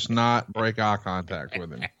work and just not break eye contact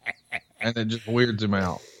with him. And it just weirds him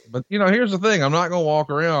out. But, here's the thing. I'm not going to walk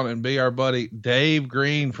around and be our buddy Dave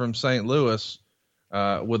Green from St. Louis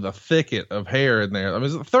with a thicket of hair in there. I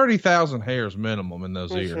mean, 30,000 hairs minimum in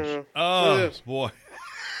those ears. Oh, boy.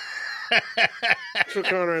 That's what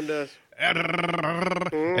Conrad does.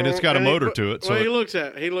 And it's got a motor to it. So he looks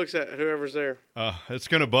at whoever's there. It's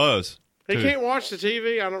going to buzz. He can't watch the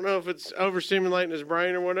TV. I don't know if it's overstimulating his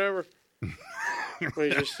brain or whatever. He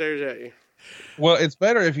just stares at you. Well, it's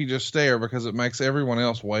better if you just stare because it makes everyone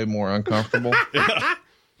else way more uncomfortable.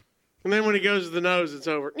 And then when he goes to the nose, it's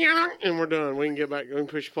over. And we're done. We can get back. We can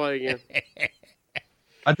push play again.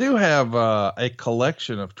 I do have a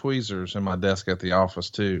collection of tweezers in my desk at the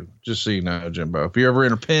office, too, just so you know, Jimbo. If you're ever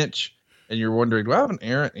in a pinch and you're wondering, do I have an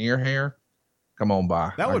errant ear hair? Come on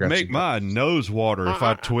by. That would make my nose water if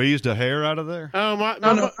I tweezed a hair out of there. Oh,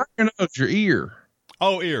 no, not your nose, your ear.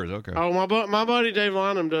 Oh, ears, okay. Oh, my buddy Dave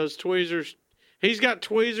Lynham does tweezers. He's got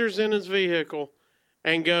tweezers in his vehicle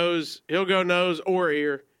and he'll go nose or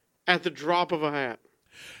ear at the drop of a hat.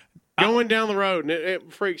 Going down the road, and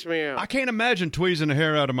it freaks me out. I can't imagine tweezing the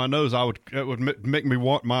hair out of my nose. It would make me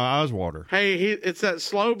want my eyes water. Hey, it's that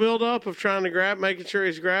slow build up of trying to making sure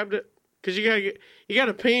he's grabbed it, because you got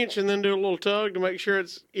to pinch and then do a little tug to make sure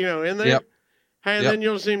it's in there. Yep. Hey, and then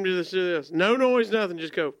you'll see him do this. No noise, nothing.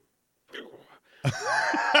 Just go.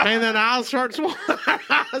 And then eyes start watering.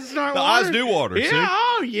 The eyes do water. Yeah. See?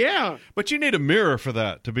 Oh yeah. But you need a mirror for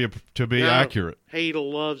that to be accurate. He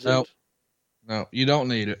loves it. No, you don't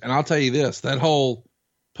need it. And I'll tell you this, that whole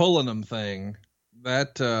pulling them thing,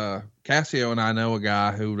 that Cassio and I know a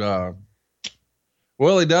guy who,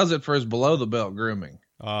 he does it for his below the belt grooming.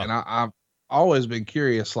 And I've always been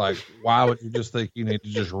curious, like, why would you just think you need to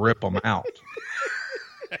just rip them out?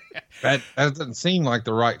 That doesn't seem like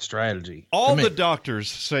the right strategy. All the doctors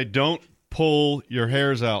say don't pull your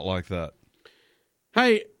hairs out like that.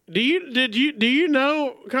 Hey, do you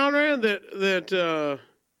know, Conrad, that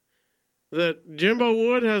Jimbo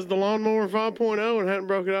Wood has the lawnmower 5.0 and hadn't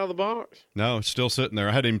broke it out of the box? No, it's still sitting there.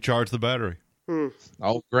 I had him charge the battery.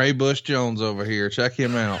 Old Gray Bush Jones over here. Check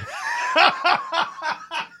him out.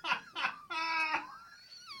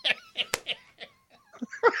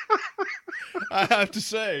 I have to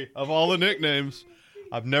say, of all the nicknames,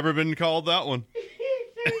 I've never been called that one.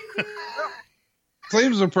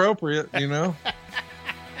 Seems appropriate, Did you dump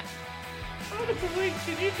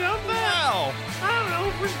that? Wow. I don't know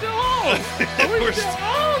if we're still on. Are we still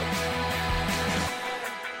on?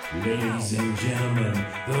 Ladies and gentlemen,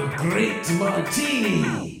 the Great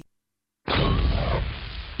Martini.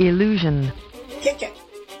 Illusion. Kick it.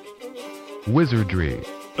 Wizardry.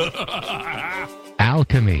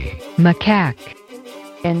 Alchemy. Macaque.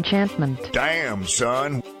 Enchantment. Damn,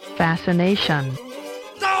 son. Fascination.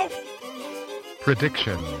 No!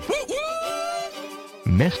 Prediction.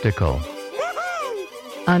 Mystical.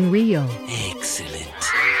 Unreal. Excellent.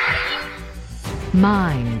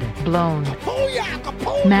 Mind blown.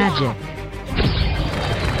 Magic.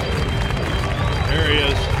 There he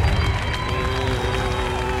is.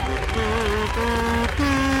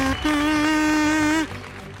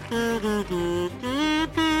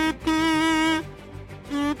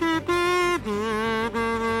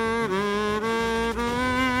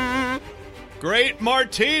 Great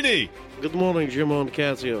Martini. Good morning, Jim and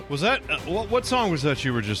Cassio. Was that what song was that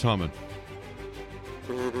you were just humming?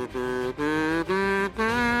 The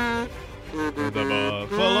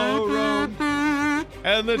buffalo roam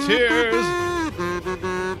and the tears.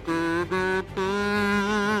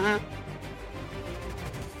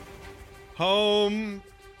 Home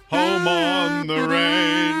on the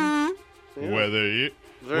range,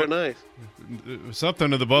 Very nice.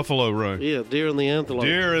 Something in the buffalo room. Yeah, deer in the antelope.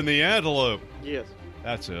 Deer in the antelope. Yes.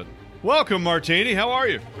 That's it. Welcome, Martini. How are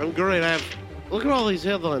you? I'm great. Look at all these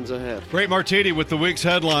headlines I have. Great Martini with the week's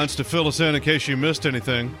headlines to fill us in case you missed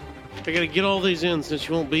anything. I got to get all these in since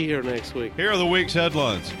you won't be here next week. Here are the week's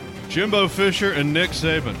headlines. Jimbo Fisher and Nick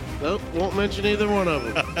Saban. Nope, won't mention either one of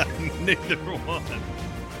them. Neither one.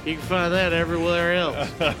 You can find that everywhere else.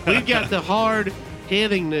 We've got the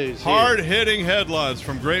hard-hitting news here. Hard-hitting headlines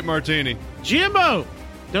from Great Martini. Jimbo,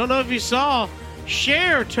 don't know if you saw,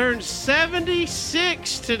 Cher turned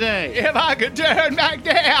 76 today. If I could turn back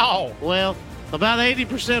down. Well, about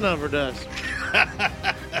 80% of her does.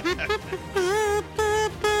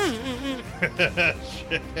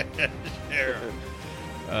 Cher.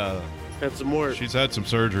 Had some work. She's had some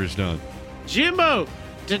surgeries done. Jimbo,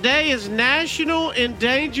 today is National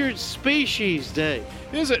Endangered Species Day.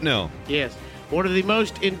 Is it now? Yes. One of the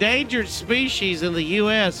most endangered species in the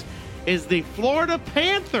U.S. is the Florida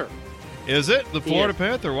panther. Is it? The Florida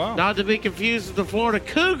Panther? Wow. Not to be confused with the Florida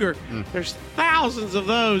cougar. There's thousands of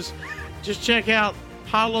those. Just check out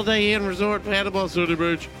Holiday Inn Resort, Panama City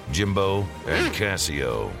Beach. Jimbo and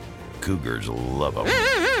Casio. Cougars love them.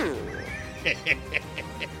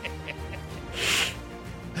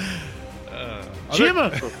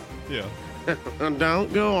 Jimbo. Yeah.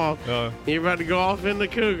 Don't go off. You're about to go off in the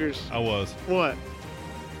cougars. I was. What?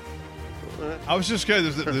 I was just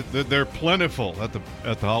kidding. They're plentiful at the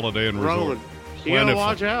Holiday Inn Resort. Roman, you gotta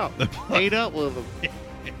watch out. Eat up with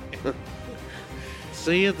them.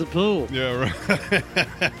 See you at the pool. Yeah,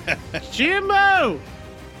 right. Jimbo!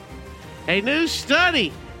 A new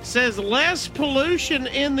study says less pollution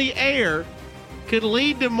in the air could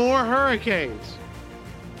lead to more hurricanes.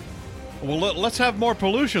 Well, let's have more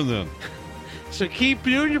pollution then. So keep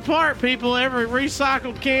doing your part, people. Every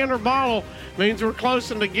recycled can or bottle means we're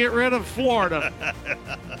closing to get rid of Florida.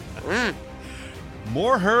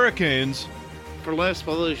 More hurricanes. For less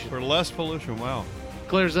pollution. For less pollution, wow.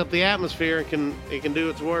 Clears up the atmosphere and it can do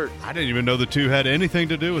its work. I didn't even know the two had anything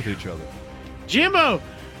to do with each other. Jimbo,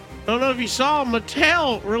 I don't know if you saw,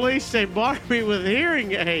 Mattel released a Barbie with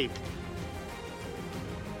hearing aid.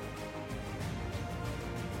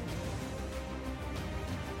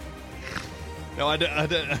 No, I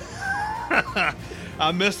didn't.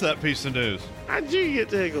 I missed that piece of news. How'd you get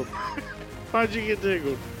tickled? Why'd you get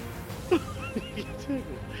tickled?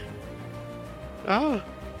 Oh.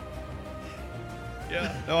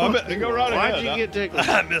 Yeah. No, go right ahead. Why'd you get tickled?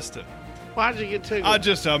 I missed it. Why'd you get tickled?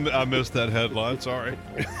 I missed that headline. Sorry.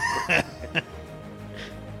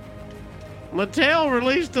 Mattel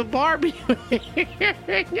released a Barbie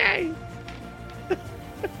hearing aid.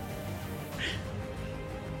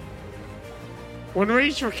 When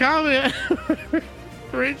reached for comment,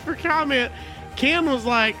 Ken was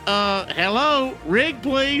like, hello, rig,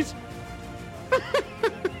 please.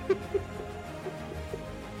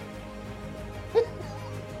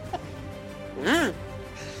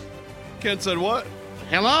 Ken said what?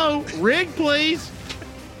 Hello, rig, please.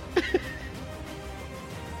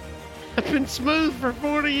 I've been smooth for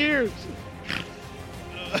 40 years.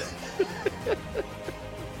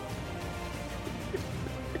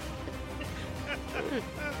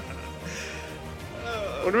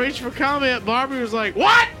 When reached for comment, Barbie was like,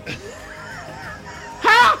 what?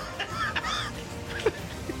 How?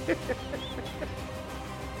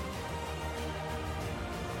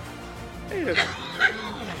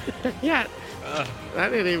 Yeah,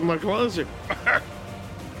 that ain't even much closer.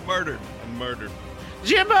 Murdered. I'm murdered.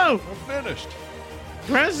 Jimbo! I'm finished.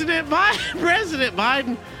 President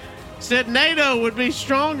Biden said NATO would be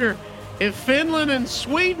stronger if Finland and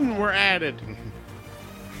Sweden were added.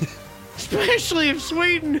 Especially if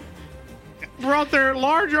Sweden brought their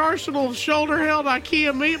large arsenal of shoulder-held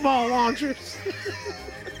IKEA meatball launchers.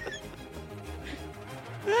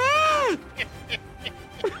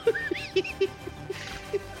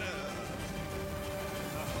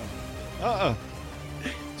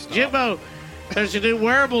 Jimbo, there's a new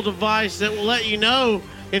wearable device that will let you know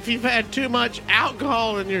if you've had too much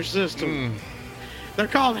alcohol in your system. They're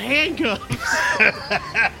called handcuffs.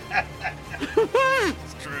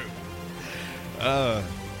 It's true.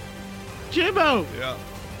 Jimbo. Yeah.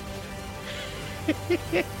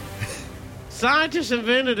 Scientists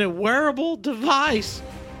invented a wearable device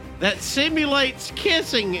that simulates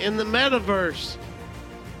kissing in the metaverse.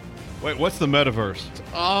 Wait, what's the metaverse? It's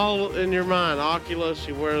all in your mind. Oculus,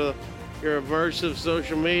 you wear your immersive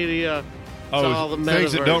social media. It's all the metaverse.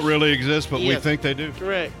 Things that don't really exist, but we Yes, think they do?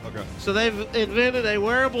 Correct. Okay. So they've invented a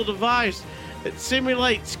wearable device that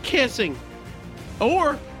simulates kissing.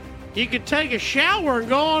 Or you could take a shower and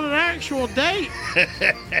go on an actual date.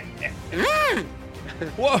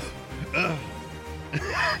 Whoa.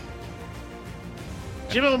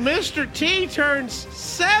 Jimbo, Mr. T turns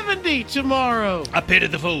 70 tomorrow. I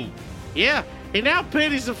pitied the fool. Yeah, he now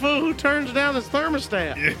pities the fool who turns down his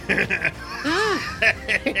thermostat.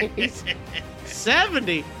 He's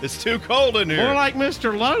 70. It's too cold in here. More like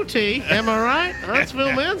Mr. Low T. Am I right?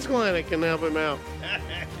 Huntsville Men's Clinic can help him out.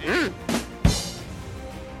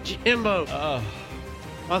 Jimbo,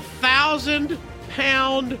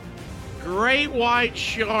 1,000-pound great white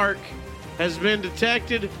shark has been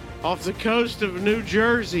detected off the coast of New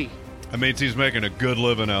Jersey. That means he's making a good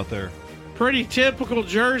living out there. Pretty typical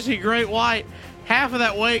Jersey great white. Half of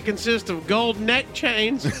that weight consists of gold neck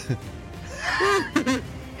chains.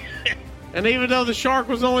 And even though the shark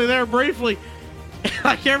was only there briefly,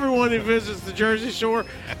 like everyone who visits the Jersey Shore,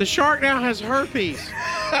 the shark now has herpes.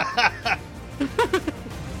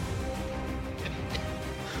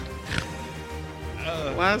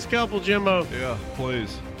 Last couple, Jimbo. Yeah,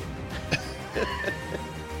 please.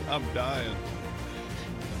 I'm dying.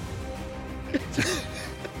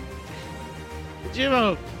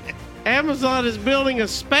 Jimbo, Amazon is building a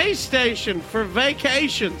space station for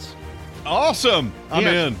vacations. Awesome. I'm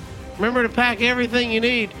in. Remember to pack everything you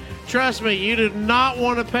need. Trust me, you do not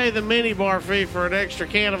want to pay the minibar fee for an extra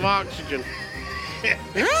can of oxygen.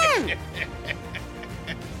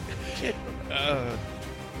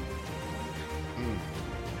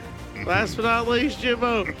 Last but not least,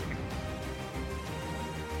 Jimbo.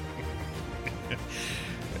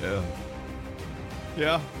 Yeah.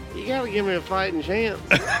 Yeah. You gotta give me a fighting chance.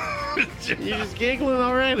 You're just giggling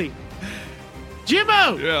already.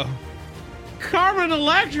 Jimbo! Yeah. Carmen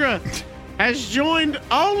Electra has joined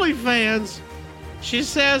OnlyFans, she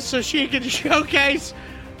says, so she can showcase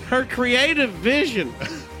her creative vision.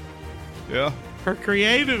 Yeah. Her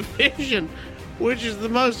creative vision, which is the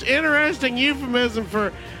most interesting euphemism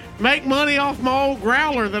for make money off my old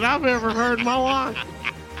growler that I've ever heard in my life.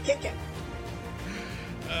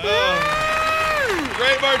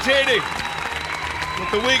 Great Martini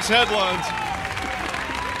with the week's headlines.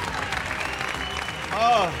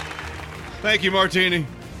 Thank you, Martini.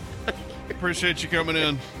 Appreciate you coming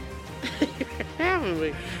in. Having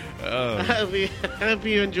me. I hope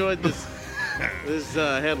you enjoyed this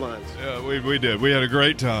headlines. Yeah, we did. We had a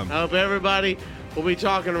great time. I hope everybody will be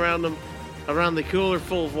talking around the cooler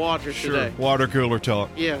full of water today. Water cooler talk.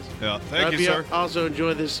 Yes. Yeah. Thank you, sir. Also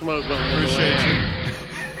enjoy this smoke. Appreciate you.